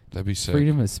 That'd be sick.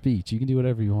 Freedom of speech. You can do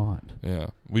whatever you want. Yeah,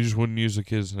 we just wouldn't use the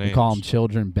kids' names. We call them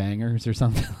children bangers or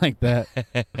something like that.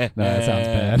 No, that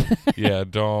sounds bad. Yeah,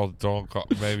 don't call.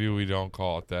 Maybe we don't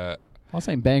call it that. I was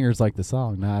saying bangers like the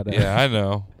song, not. Yeah, I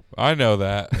know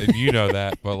that, and you know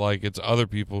that, but like it's other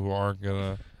people who aren't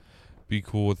gonna be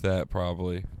cool with that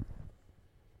probably.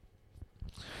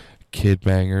 Kid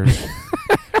bangers.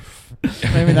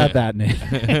 Maybe not that name.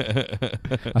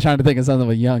 I was trying to think of something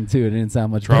with young too. It didn't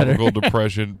sound much better. Tropical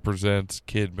Depression presents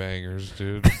Kid Bangers,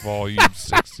 dude. Volume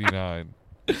 69.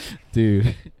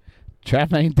 Dude,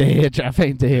 Trap ain't dead. Trap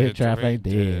ain't dead. Trap ain't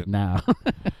dead. Now.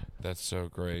 That's so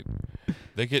great.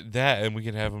 They get that, and we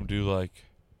can have them do like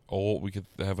old. We could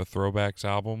have a throwbacks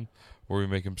album where we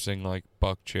make them sing like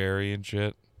Buck Cherry and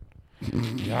shit.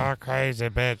 You're crazy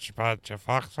bitch, but you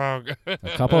fuck so good.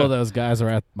 A couple of those guys were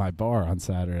at my bar on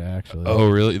Saturday, actually. Oh,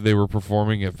 really? They were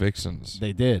performing at Vixen's.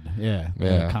 They did, yeah.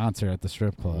 They had a concert at the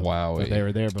strip club. Wow. But they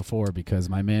were there before because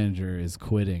my manager is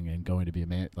quitting and going to be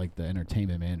like the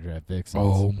entertainment manager at Vixen's.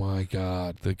 Oh my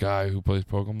God, the guy who plays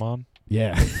Pokemon.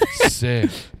 Yeah.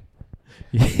 Sick.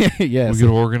 Yeah. We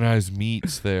could organize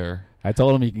meets there. I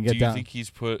told him he can get down. Do you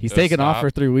think he's taken off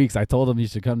for 3 weeks. I told him he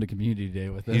should come to community day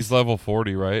with us. He's level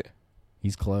 40, right?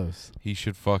 He's close. He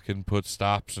should fucking put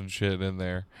stops and shit in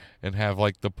there and have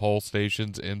like the pole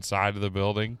stations inside of the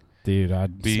building. Dude,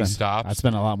 I'd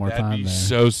spend a lot more time there. That'd be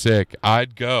so sick.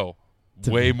 I'd go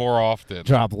way more often.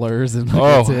 Drop lures and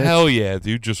oh hell yeah,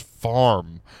 dude! Just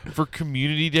farm for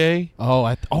community day.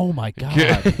 Oh my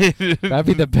God, that'd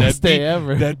be the best day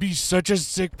ever. That'd be such a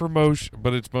sick promotion,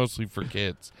 but it's mostly for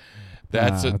kids.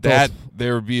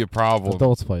 There would be a problem.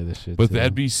 Adults play this shit, but too.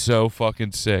 That'd be so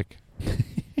fucking sick.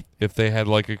 If they had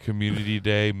like a community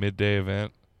day, midday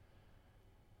event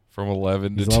from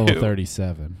 11 to 2. He's level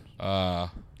 37. Not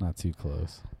too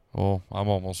close. Well, I'm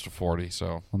almost to 40,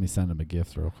 so. Let me send him a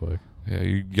gift real quick. Yeah,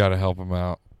 you got to help him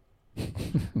out.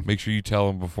 Make sure you tell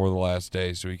him before the last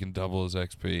day so he can double his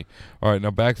XP. All right,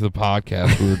 now back to the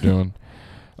podcast we were doing.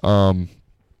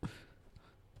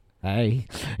 Hey,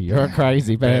 you're a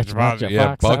crazy bitch.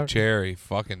 Yeah, Buck Cherry,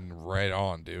 fucking right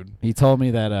on, dude. He told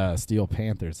me that Steel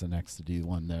Panther's the next to do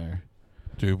one there.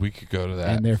 Dude, we could go to that.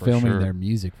 And they're filming their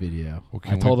music video. Well,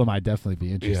 I told him I'd definitely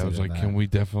be interested. Yeah, I was like, can we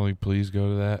definitely please go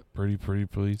to that? Pretty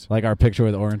please. Like our picture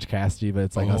with Orange Cassidy, but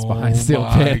it's like us behind Steel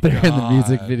Panther in the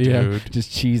music video. Dude. Just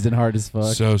cheesing hard as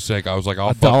fuck. So sick. I was like,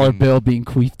 $1 bill being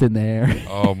queefed in there.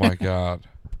 Oh my God.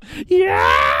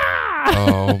 Yeah.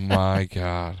 Oh my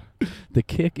god. The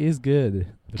kick is good.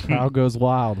 The crowd goes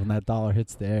wild when that dollar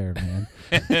hits the air, man.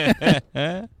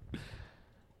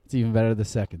 It's even better the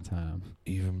second time.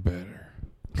 Even better.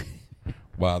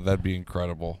 Wow, that'd be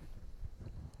incredible.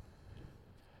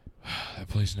 That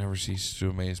place never ceases to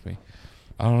amaze me.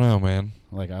 I don't know, man.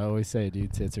 Like I always say,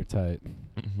 dude, tits are tight.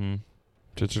 Mm-hmm.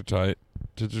 Tits are tight.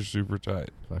 Tits are super tight.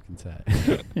 Fucking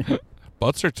tight.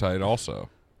 Butts are tight also.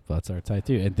 Butts are tight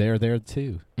too, and they're there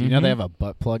too. Do you know they have a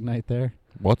butt plug night there?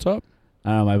 What's up? I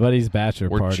don't know, my buddy's bachelor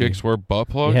Where party. chicks wear butt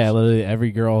plugs? Yeah, literally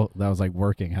every girl that was like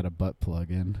working had a butt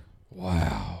plug in.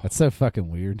 Wow. That's so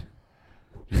fucking weird.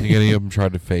 Do you think any of them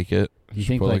tried to fake it? You Just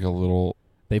think put like a little...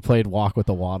 They played Walk with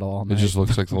the Waddle all night. It just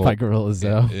looks like the by Gorilla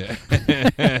Zoe.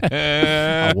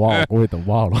 Yeah. I walk with the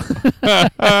waddle.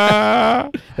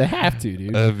 They have to,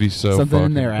 dude. That'd be so Something fucking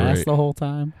in their great. ass the whole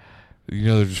time. You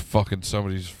know, they're just fucking...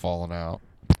 Somebody's falling out.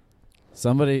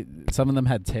 Some of them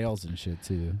had tails and shit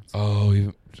too.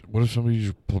 Oh, what if somebody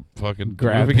just fucking...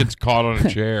 Grab What if it gets caught on a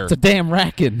chair? It's a damn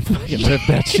racket. Fucking rip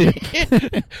that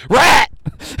shit. Rat!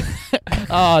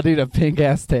 Oh, dude, a pink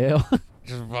ass tail.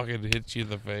 Just fucking hits you in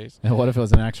the face. And what if it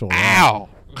was an actual rat? Ow!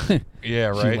 Yeah,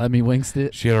 right? She let me wingst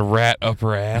it. She had a rat up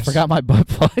her I ass. forgot my butt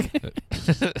plug.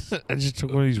 I just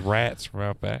took one of these rats from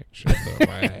out back. Shoved it up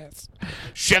my ass.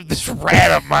 Shove this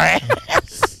rat up my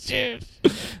ass, dude.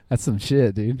 That's some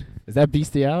shit, dude. Is that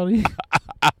bestiality?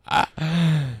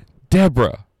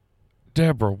 Deborah,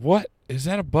 what? Is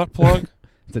that a butt plug?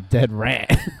 It's a dead rat.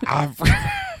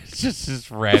 It's just this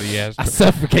ratty ass. I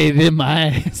suffocated in my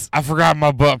ass. I forgot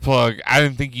my butt plug. I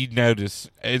didn't think you'd notice.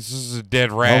 It's just a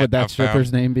dead rat. What would that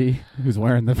stripper's name be? Who's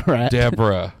wearing the rat?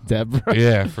 Deborah. Deborah.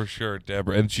 Yeah, for sure,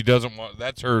 Deborah. And she doesn't want.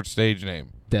 That's her stage name.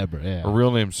 Deborah. Yeah. Her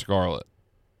real name's Scarlett.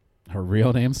 Her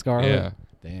real name Scarlett. Yeah.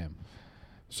 Damn.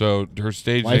 So her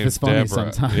stage Life name's is funny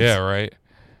Deborah. sometimes. Yeah, right.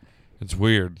 It's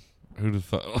weird. Who'd have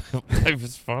thought? Life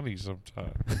is funny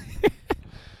sometimes.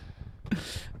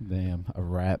 Damn, a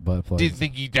rat butt plug. Didn't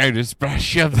think you noticed, but I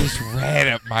shoved this rat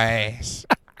up my ass.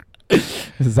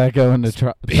 Does that go into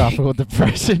tropical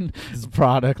depression? This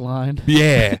product line.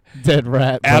 Yeah. Dead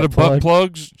rat. Out of plug. butt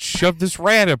plugs, shove this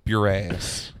rat up your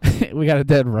ass. We got a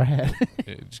dead rat.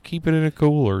 Just keep it in a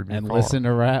cooler. And listen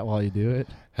to rat while you do it.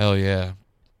 Hell yeah.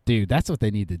 Dude, that's what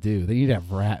they need to do. They need to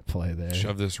have rat play there.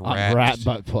 Shove this On rat. rat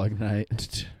butt plug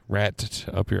night. Rat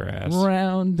up your ass.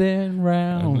 Round and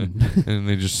round. And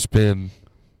they just spin.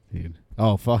 Dude.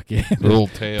 Oh, fuck yeah. Little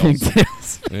tails. Pink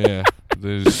tails. Yeah.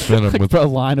 They just spin them Like with a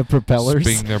line of propellers.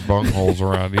 spinning their bungholes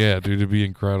around. Yeah, dude, it'd be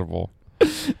incredible.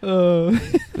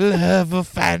 Love will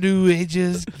find a way,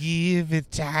 just give it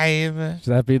time.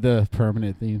 Should that be the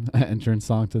permanent theme entrance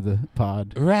song to the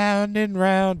pod? Round and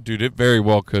round. Dude, it very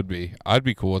well could be. I'd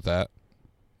be cool with that.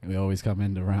 We always come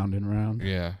into round and round.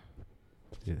 Yeah.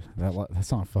 Dude, that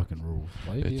song fucking rules.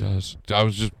 Why you It do does. I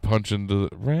was just punching the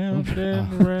round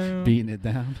and round. beating it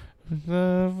down?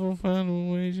 Love will find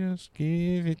a way, just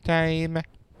give it time.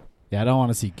 Yeah, I don't want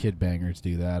to see Kid Bangers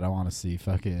do that. I want to see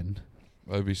fucking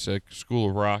That'd be sick. School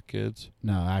of Rock kids.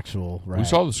 no actual rap. We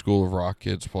saw the School of Rock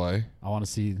kids play. I want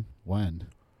to see when.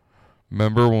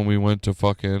 Remember when we went to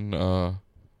fucking the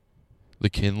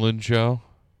Kinlan show?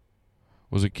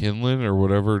 Was it Kinlan or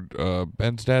whatever?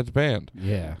 Ben's dad's band.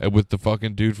 Yeah. And with the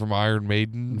fucking dude from Iron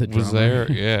Maiden The was drummer.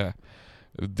 there. Yeah.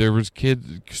 There was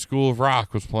School of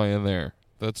Rock was playing there.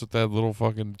 That's what that little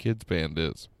fucking kids band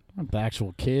is. Not the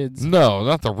actual kids. No,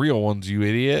 not the real ones, you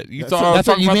idiot. You That's thought I was what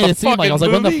talking you about made the it seem like. I was like,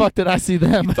 fucking when the movie? fuck did I see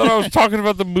them? You thought I was talking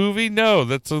about the movie? No,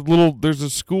 that's there's a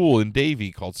school in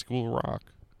Davie called School of Rock.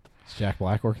 Does Jack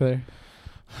Black work there?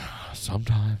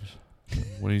 Sometimes.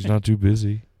 When he's not too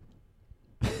busy.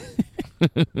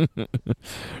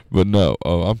 But no,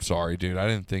 I'm sorry, dude. I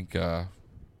didn't think you'd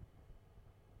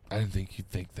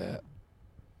think that.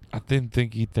 I didn't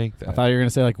think you'd think that. I thought you were gonna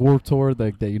say like Warped Tour,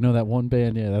 like that. You know that one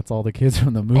band? Yeah, that's all the kids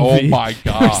from the movie. Oh my or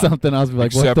god. something. I was like,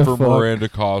 Except what the for fuck? Miranda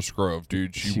Cosgrove,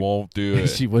 dude. She won't do it.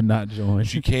 She would not join.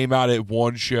 She came out at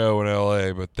one show in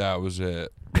LA, but that was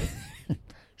it.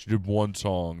 She did one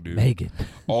song, dude. Megan.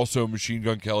 Also, Machine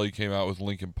Gun Kelly came out with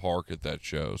Linkin Park at that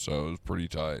show, so it was pretty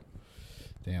tight.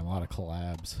 Damn, a lot of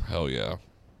collabs. Hell yeah.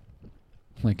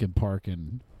 Linkin Park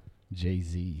and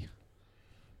Jay-Z.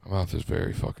 My mouth is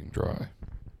very fucking dry.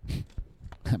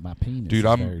 My penis. Dude,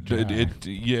 is very dry.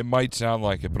 it might sound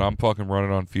like it, but I'm fucking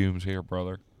running on fumes here,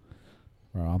 brother.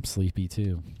 Bro, I'm sleepy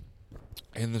too.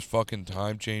 And this fucking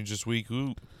time change this week.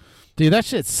 Ooh. Dude, that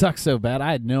shit sucks so bad.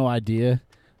 I had no idea.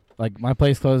 Like, my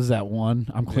place closes at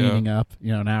 1. I'm cleaning up.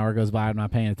 You know, an hour goes by. I'm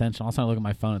not paying attention. All of a sudden, I look at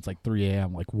my phone. It's like 3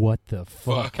 a.m. Like, what the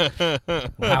fuck?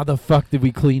 How the fuck did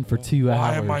we clean for 2 hours?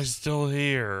 Why am I still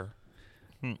here?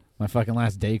 My fucking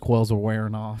last Dayquils were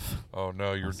wearing off. Oh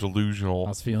no, you're delusional. I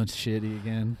was feeling shitty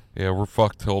again. Yeah, we're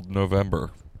fucked till November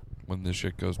when this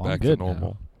shit goes back to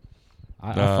normal.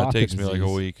 It takes me like a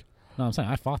week. No, I'm saying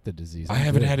I fought the disease. I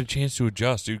haven't had a chance to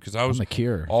adjust, dude, because I was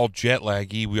all jet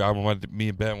laggy. Me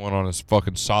and Ben went on a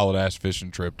fucking solid ass fishing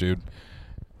trip, dude.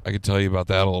 I could tell you about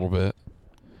that a little bit.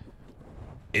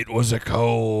 It was a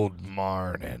cold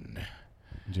morning.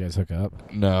 Did you guys hook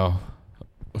up? No.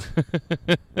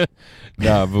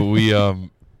 Nah, but we left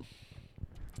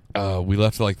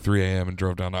at like 3 a.m. and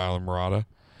drove down to Isla Mirada,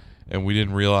 and we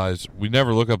didn't realize, we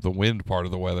never look up the wind part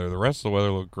of the weather. The rest of the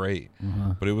weather looked great,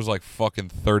 but it was like fucking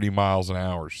 30 miles an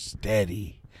hour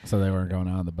steady. So they weren't going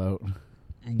out on the boat?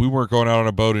 We weren't going out on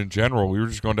a boat in general. We were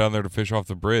just going down there to fish off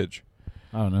the bridge.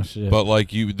 Oh, no shit. But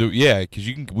like because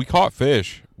we caught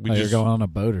fish. You're going on a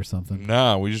boat or something?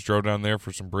 Nah, we just drove down there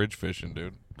for some bridge fishing,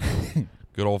 dude.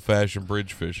 Good old fashioned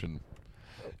bridge fishing.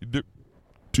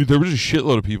 Dude, there was a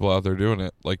shitload of people out there doing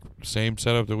it. Like, same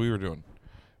setup that we were doing.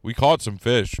 We caught some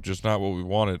fish, just not what we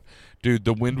wanted. Dude,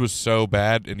 the wind was so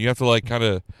bad, and you have to, like, kind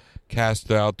of cast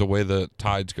out the way the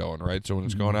tide's going, right? So when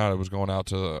it's going out, it was going out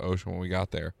to the ocean when we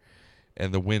got there.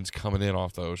 And the wind's coming in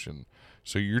off the ocean.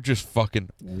 So you're just fucking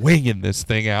winging this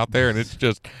thing out there, and it's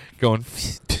just going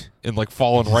and like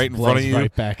falling right in front of you,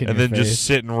 right back in and your then face. just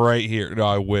sitting right here. No,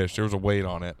 I wish there was a weight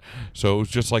on it, so it was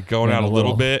just like going out a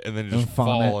little bit and then just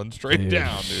falling straight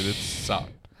down, dude. It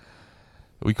sucked.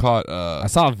 We caught. I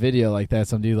saw a video like that.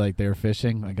 Some dude, like, they were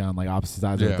fishing like on like opposite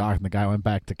sides of the dock, and the guy went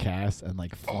back to cast and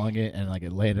like flung it, and like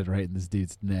it landed right in this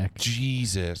dude's neck.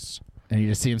 Jesus. And you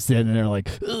just see him standing there like.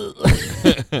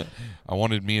 I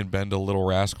wanted me and Ben to Little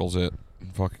Rascals it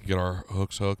and fucking get our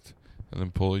hooks hooked and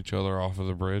then pull each other off of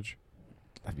the bridge.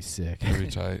 That'd be sick. That'd be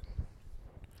tight.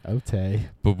 Okay.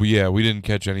 But we didn't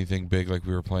catch anything big like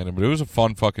we were planning. But it was a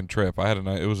fun fucking trip.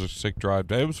 It was a sick drive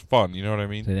day. It was fun. You know what I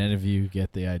mean? Did any of you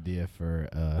get the idea for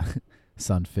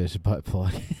sunfish butt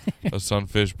plug? A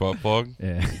sunfish butt plug?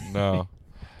 Yeah.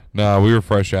 No, we were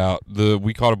fresh out.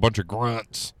 We caught a bunch of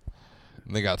grunts,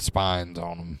 and they got spines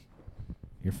on them.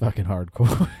 You're fucking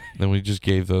hardcore. Then we just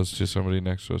gave those to somebody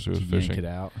next to us who was fishing. Yank it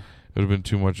out. It would have been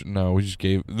too much. No, we just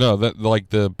gave. No, that like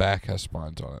the back has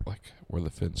spines on it, like where the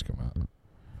fins come out.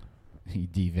 You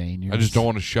devein yours. I just don't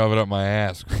want to shove it up my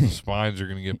ass because the spines are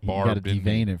gonna get barbed. You gotta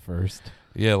devein it first.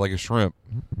 Yeah, like a shrimp.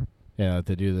 Yeah, like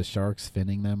they do the sharks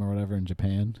finning them or whatever in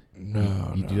Japan.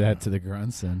 No, you do that to the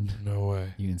grunts and no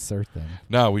way. You insert them.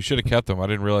 No, we should have kept them. I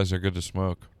didn't realize they're good to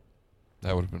smoke.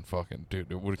 That would have been fucking, dude.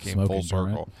 It would have came full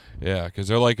circle. Yeah, because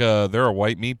they're like they're a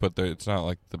white meat, but it's not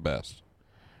like the best.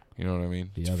 You know what I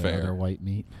mean? The other white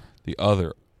meat. The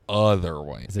other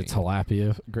white. Is it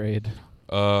tilapia grade?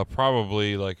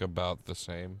 Probably like about the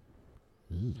same.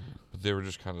 Ooh. But they were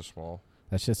just kind of small.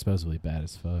 That shit's supposedly bad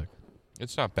as fuck.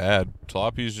 It's not bad.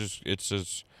 Tilapia's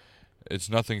it's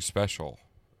nothing special,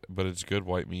 but it's good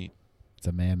white meat. It's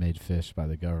a man-made fish by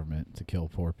the government to kill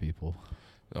poor people.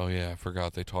 Oh yeah, I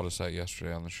forgot they taught us that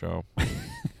yesterday on the show.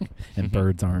 And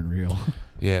birds aren't real.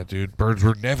 Yeah, dude, birds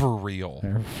were never real.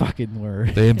 They're fucking were.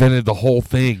 They invented the whole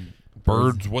thing.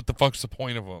 Birds, what the fuck's the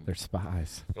point of them? They're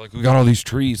spies. They're like, we got all these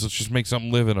trees, let's just make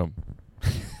something live in them.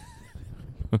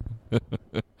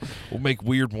 We'll make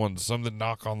weird ones, some that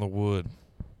knock on the wood.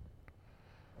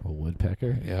 A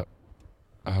woodpecker? Yep.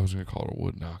 I was going to call it a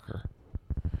wood knocker.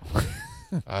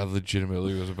 I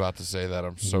legitimately was about to say that.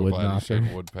 I'm so glad you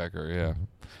said woodpecker. Yeah.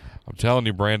 I'm telling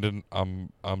you, Brandon,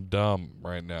 I'm dumb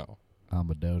right now. I'm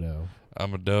a dodo.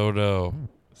 I'm a dodo.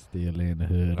 Still in the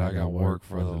hood. I got work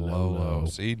for the Lolo.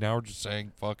 See, now we're just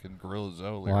saying fucking Gorilla Zoe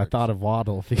lyrics. Well, I thought of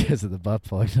Waddle because of the butt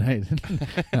plug night.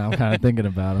 Now I'm kind of thinking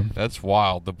about him. That's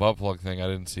wild. The butt plug thing I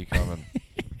didn't see coming.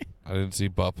 I didn't see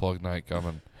butt plug night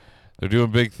coming. They're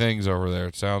doing big things over there.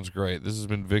 It sounds great. This has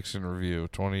been Vixen Review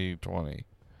 2020.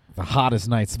 The hottest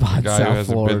night spot in South Florida. Guy who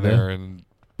hasn't been there in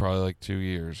probably like 2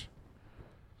 years.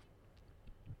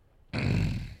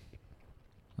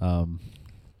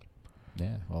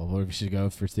 Yeah. Well, what if we should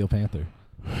go for Steel Panther?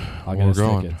 We're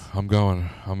going. Tickets. I'm going.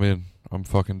 I'm in. I'm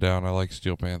fucking down. I like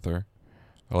Steel Panther.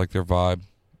 I like their vibe.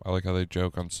 I like how they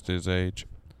joke on Stiz Age.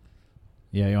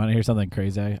 Yeah, you want to hear something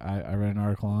crazy I read an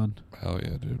article on? Hell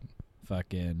yeah, dude.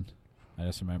 Fucking, I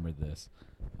just remembered this.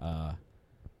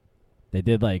 They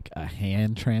did like a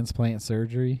hand transplant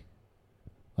surgery.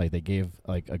 Like they gave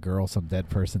like a girl some dead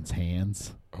person's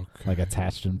hands. Okay. Like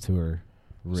attached them to her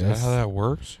wrist. Is that how that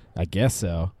works? I guess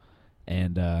so.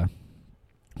 And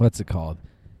what's it called?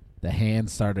 The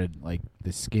hands started, like,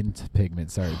 the skin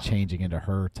pigment started changing into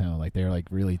her tone. Like, they were, like,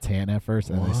 really tan at first,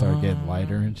 and then they started getting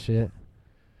lighter and shit.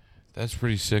 That's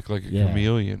pretty sick, like a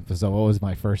chameleon. So what was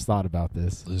my first thought about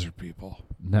this? Lizard people.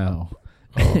 No.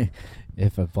 Oh.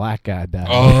 If a black guy died,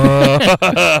 Oh.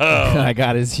 I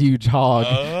got his huge hog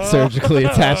surgically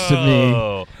attached to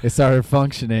me. It started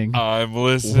functioning. I'm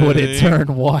listening. Would it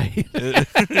turn white?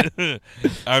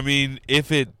 I mean,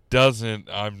 if it doesn't,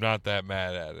 I'm not that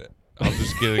mad at it. I'll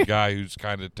just get a guy who's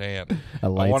kind of tan. I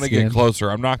want to get closer.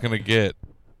 I'm not going to get,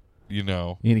 you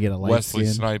know, you need to get a light Wesley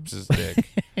skin. Snipes' dick.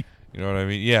 You know what I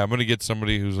mean? Yeah, I'm going to get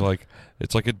somebody who's like,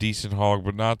 it's like a decent hog,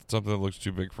 but not something that looks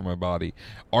too big for my body.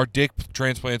 Are dick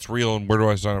transplants real, and where do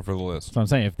I sign up for the list? So I'm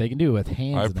saying, if they can do it with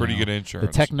hands, I have pretty now, good insurance.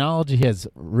 The technology has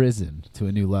risen to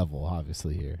a new level,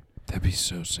 obviously, here. That'd be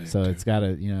so sick. So dude. it's got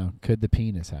to, could the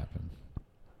penis happen?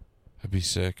 That'd be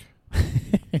sick.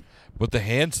 But the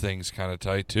hands thing's kind of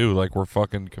tight, too. Like, we're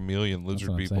fucking chameleon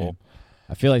lizard people. Saying.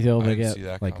 I feel like they'll I get didn't see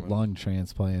that like coming. lung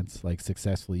transplants, like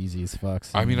successfully, easy as fuck.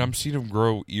 I mean, I'm seeing them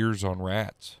grow ears on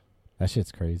rats. That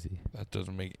shit's crazy. That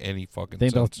doesn't make any fucking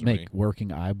Think sense they'll to make me.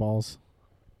 working eyeballs?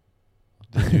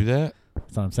 They do that?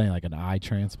 That's what I'm saying, like an eye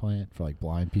transplant for like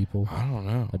blind people. I don't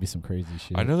know. That'd be some crazy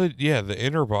shit. I know that, yeah, the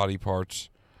inner body parts,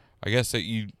 I guess that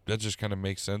just kind of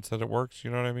makes sense that it works,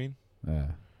 you know what I mean? Yeah.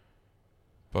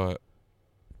 But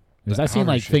Because the I've seen outer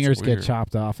like shit's fingers weird. get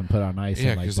chopped off and put on ice.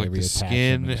 yeah, and, like, because they like the reattach them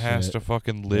skin and has shit. to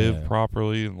fucking live Yeah.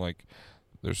 properly, and like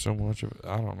there's so much of it.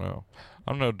 I don't know.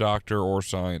 I'm no doctor or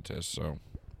scientist, so.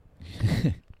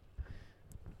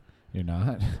 You're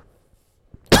not?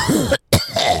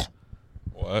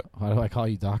 What? Why do I call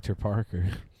you Dr. Parker?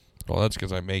 Well, that's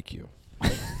because I make you.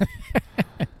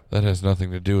 That has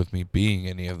nothing to do with me being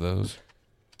any of those.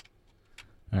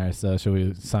 All right, so should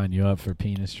we sign you up for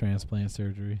penis transplant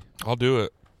surgery? I'll do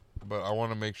it, but I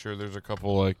want to make sure there's a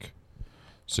couple like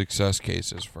success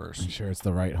cases I'm first. sure it's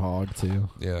the right hog too.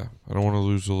 Yeah, I don't want to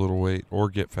lose a little weight or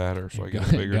get fatter, so I get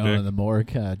a bigger Going to dick. the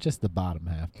morgue, just the bottom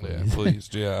half, please. Yeah, please.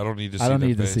 Yeah, I don't need to see I don't their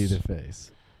need face. to see the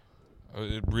face.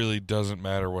 It really doesn't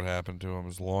matter what happened to him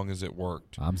as long as it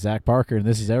worked. I'm Zach Parker, and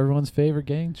this is everyone's favorite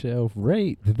game show.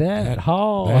 Rate that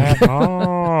hog. That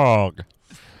hog.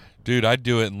 Dude, I'd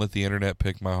do it and let the internet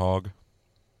pick my hog.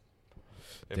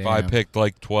 If I Damn. picked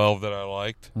like 12 that I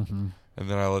liked, Mm-hmm. and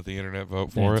then I let the internet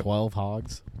vote for it. 12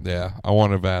 hogs. Yeah, I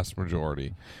want a vast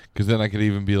majority. Because then I could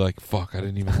even be like, fuck, I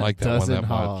didn't even like that one Dozen that much.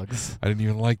 hogs. I didn't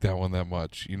even like that one that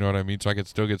much. You know what I mean? So I could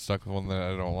still get stuck with one that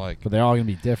I don't like. But they're all going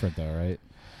to be different, though, right?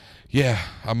 Yeah,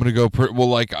 I'm going to go, well,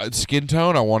 like skin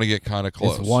tone, I want to get kind of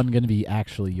close. Is one going to be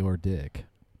actually your dick?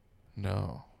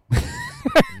 No.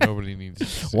 Nobody needs to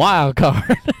see Wild card.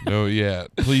 it. No, yeah.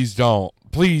 Please don't.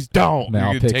 Please don't. Now You're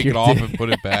I'll going to pick take your it off dick. and put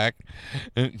it back.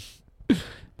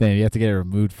 Then you have to get it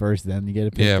removed first, then you get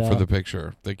it picked Yeah, for out? the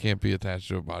picture. They can't be attached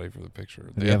to a body for the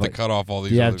picture. They you have have, to like- cut off all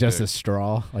these You other have just a dicks.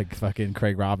 straw, like fucking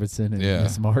Craig Robinson and Yeah.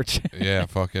 Miss March. Yeah,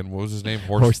 fucking, what was his name?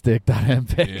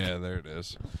 Horse.mp. Yeah, there it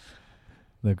is.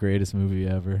 The greatest movie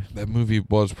ever. That movie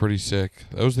was pretty sick.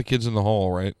 That was the Kids in the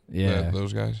Hall, right? Yeah.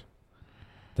 Those guys?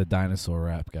 The dinosaur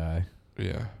rap guy.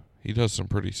 Yeah. He does some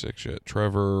pretty sick shit.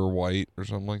 Trevor White or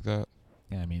something like that.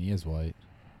 Yeah, I mean, he is white.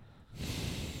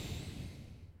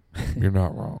 You're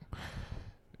not wrong.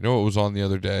 You know what was on the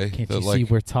other day? Can't That, you like, see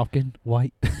we're talking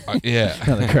white? yeah.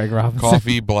 The Craig Robinson.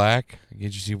 Coffee black.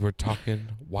 Can't you see we're talking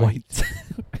white?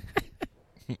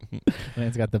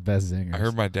 Man's got the best zingers. I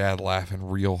heard my dad laughing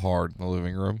real hard in the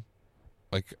living room,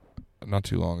 like not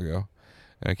too long ago,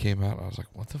 and I came out and I was like,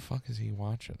 "What the fuck is he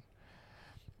watching?"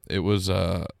 It was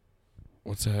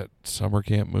what's that summer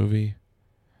camp movie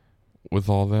with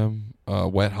all them?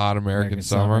 Wet Hot American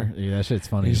Summer. Yeah, that shit's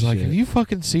funny. He's as like, shit. "Have you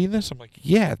fucking seen this?" I'm like,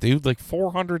 "Yeah, dude, like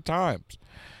 400 times."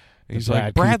 And he's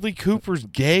like, Bradley Cooper's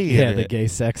gay. Yeah, in the it. gay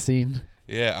sex scene.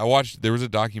 Yeah, I watched. There was a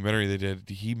documentary they did.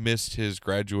 He missed his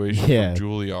graduation Yeah. from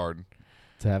Juilliard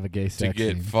To have a gay to sex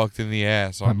get scene. fucked in the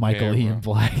ass By on Michael camera. Ian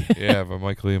Black. Yeah, by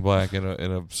Michael Ian Black in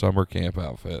a summer camp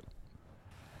outfit.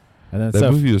 And then That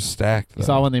so movie was stacked. you Though.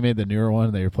 saw when they made the newer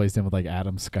one, they replaced him with like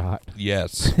Adam Scott.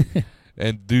 Yes,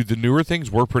 and dude, the newer things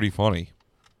were pretty funny.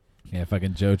 Yeah,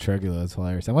 fucking Joe Trugula is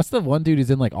hilarious. And what's the one dude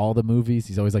who's in like all the movies?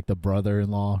 He's always like the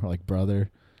brother-in-law or like brother.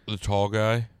 The tall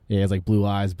guy. Yeah, he has like blue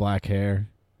eyes, black hair.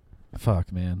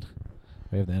 Fuck, man.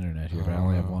 We have the internet here, but I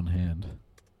only have one hand.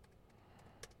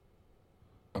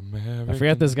 I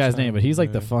forget this guy's name, but he's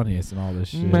like the funniest in all this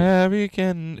shit.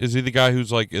 American. Is he the guy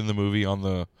who's like in the movie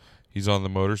he's on the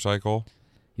motorcycle?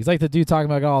 He's like the dude talking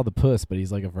about all the puss, but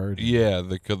he's like a virgin. Yeah,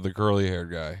 the curly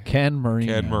haired guy. Ken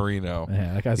Marino. Ken Marino.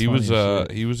 Yeah, that guy's He funny was as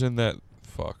shit. he was in that.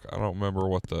 Fuck, I don't remember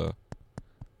what the.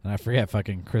 And I forget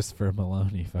fucking Christopher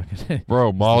Maloney. Fucking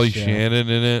Bro, Molly chef. Shannon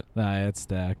in it. Nah, it's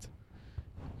stacked.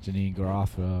 Janine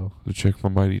Garofalo, The chick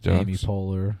from Mighty Ducks. Amy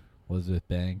Poehler, Elizabeth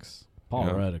Banks, Paul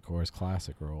Yeah. Rudd, of course,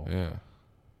 classic role. Yeah.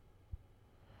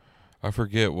 I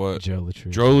forget what. Joe Latrulio.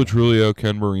 Joe Latrulio,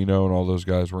 Ken Marino, and all those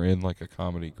guys were in like a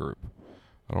comedy group.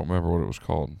 I don't remember what it was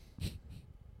called.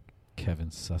 Kevin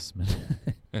Sussman.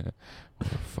 What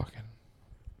a fucking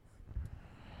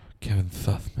Kevin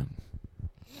Sussman.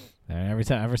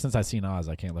 Ever since I've seen Oz,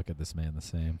 I can't look at this man the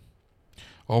same.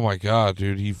 Oh my god,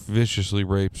 dude! He viciously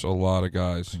rapes a lot of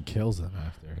guys And kills them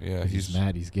after. Yeah, he's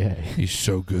mad he's gay. He's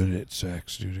so good at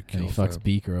sex, dude. It And he kills fucks him.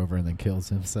 Beaker over and then kills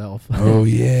himself. Oh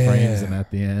yeah, Frames him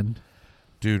at the end.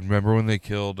 dude. Remember when they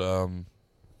killed the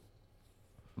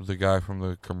guy from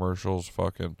the commercials?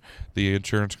 Fucking the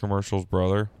insurance commercials'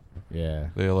 brother. Yeah.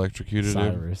 They electrocuted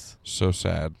him. Cyrus. So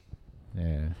sad.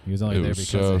 Yeah. He was only It there was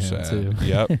because so of him sad. too.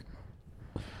 Yep.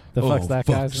 The fuck's that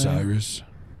fuck guy's name? Cyrus.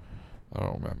 I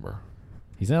don't remember.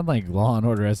 He's in like Law and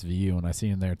Order SVU. When I see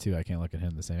him there too, I can't look at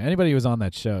him the same. Anybody who was on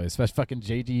that show, especially fucking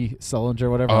JD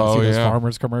Sullinger, whatever. I see this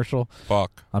Farmers commercial.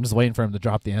 Fuck. I'm just waiting for him to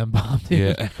drop the M-bomb,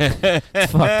 dude. Yeah.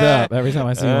 It's fucked up every time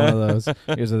I see one of those.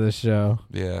 Here's this show.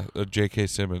 Yeah. J.K.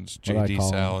 Simmons. What do I J.D. call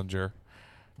him? Salinger.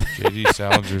 J.D.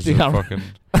 Salinger's Dude, a I'm- fucking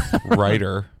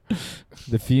writer.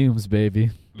 The Fumes,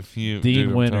 baby. Dean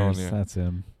Dean Winters. That's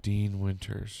him. Dean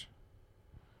Winters.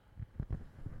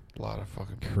 A lot of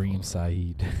fucking people. Kareem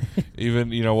Saeed.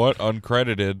 Even, you know what?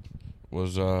 Uncredited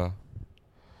was the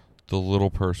little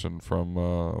person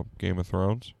from Game of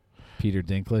Thrones. Peter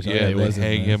Dinklage. Yeah, he they was in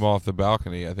hang this. him off the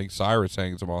balcony. I think Cyrus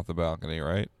hangs him off the balcony,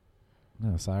 right?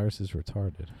 No, Cyrus is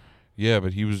retarded. Yeah,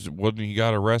 but he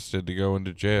got arrested to go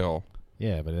into jail.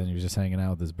 Yeah, but then he was just hanging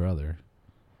out with his brother.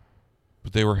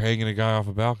 But they were hanging a guy off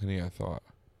a balcony, I thought.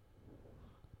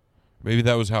 Maybe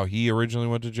that was how he originally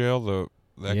went to jail,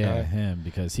 that guy? Him,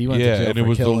 because he went to jail Yeah, and it for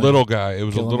was the killing, little guy. It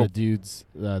was a killing little... the dude's,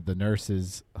 the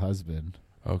nurse's husband.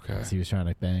 Okay. 'Cause he was trying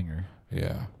to bang her.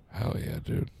 Yeah. Hell yeah,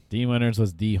 dude. Dean Winters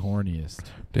was the horniest.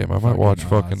 Damn, I might Fucking watch Oz.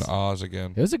 fucking Oz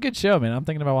again. It was a good show, man. I'm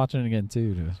thinking about watching it again,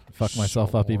 too, to fuck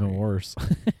myself So up even horny. worse.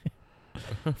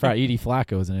 Edie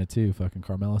Flacco was in it, too. Fucking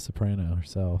Carmela Soprano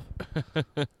herself.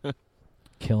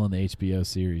 Killing the HBO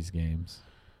series games.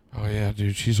 Oh yeah,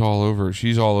 dude, she's all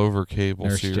over cable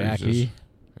Nurse series. Jackie,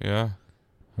 Yeah.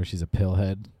 where she's a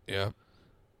pillhead. Yeah.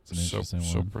 It's an interesting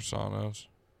one. Sopranos.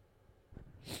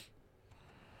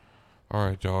 All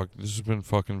right, dog. This has been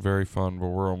fucking very fun, but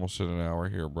we're almost at an hour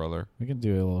here, brother. We can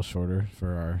do it a little shorter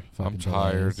for our fucking I'm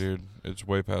tired, delays. dude. It's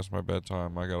way past my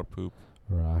bedtime. I gotta poop.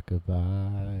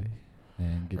 Rockabye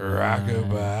and goodbye.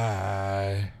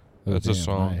 Rockabye. Oh, That's a damn,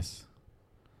 song. Nice.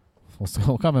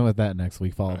 We'll come in with that next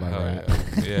week, followed by Hell Rat.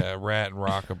 Yeah. Yeah, Rat and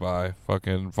Rockabye.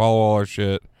 Fucking follow all our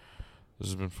shit. This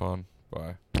has been fun.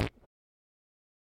 Bye.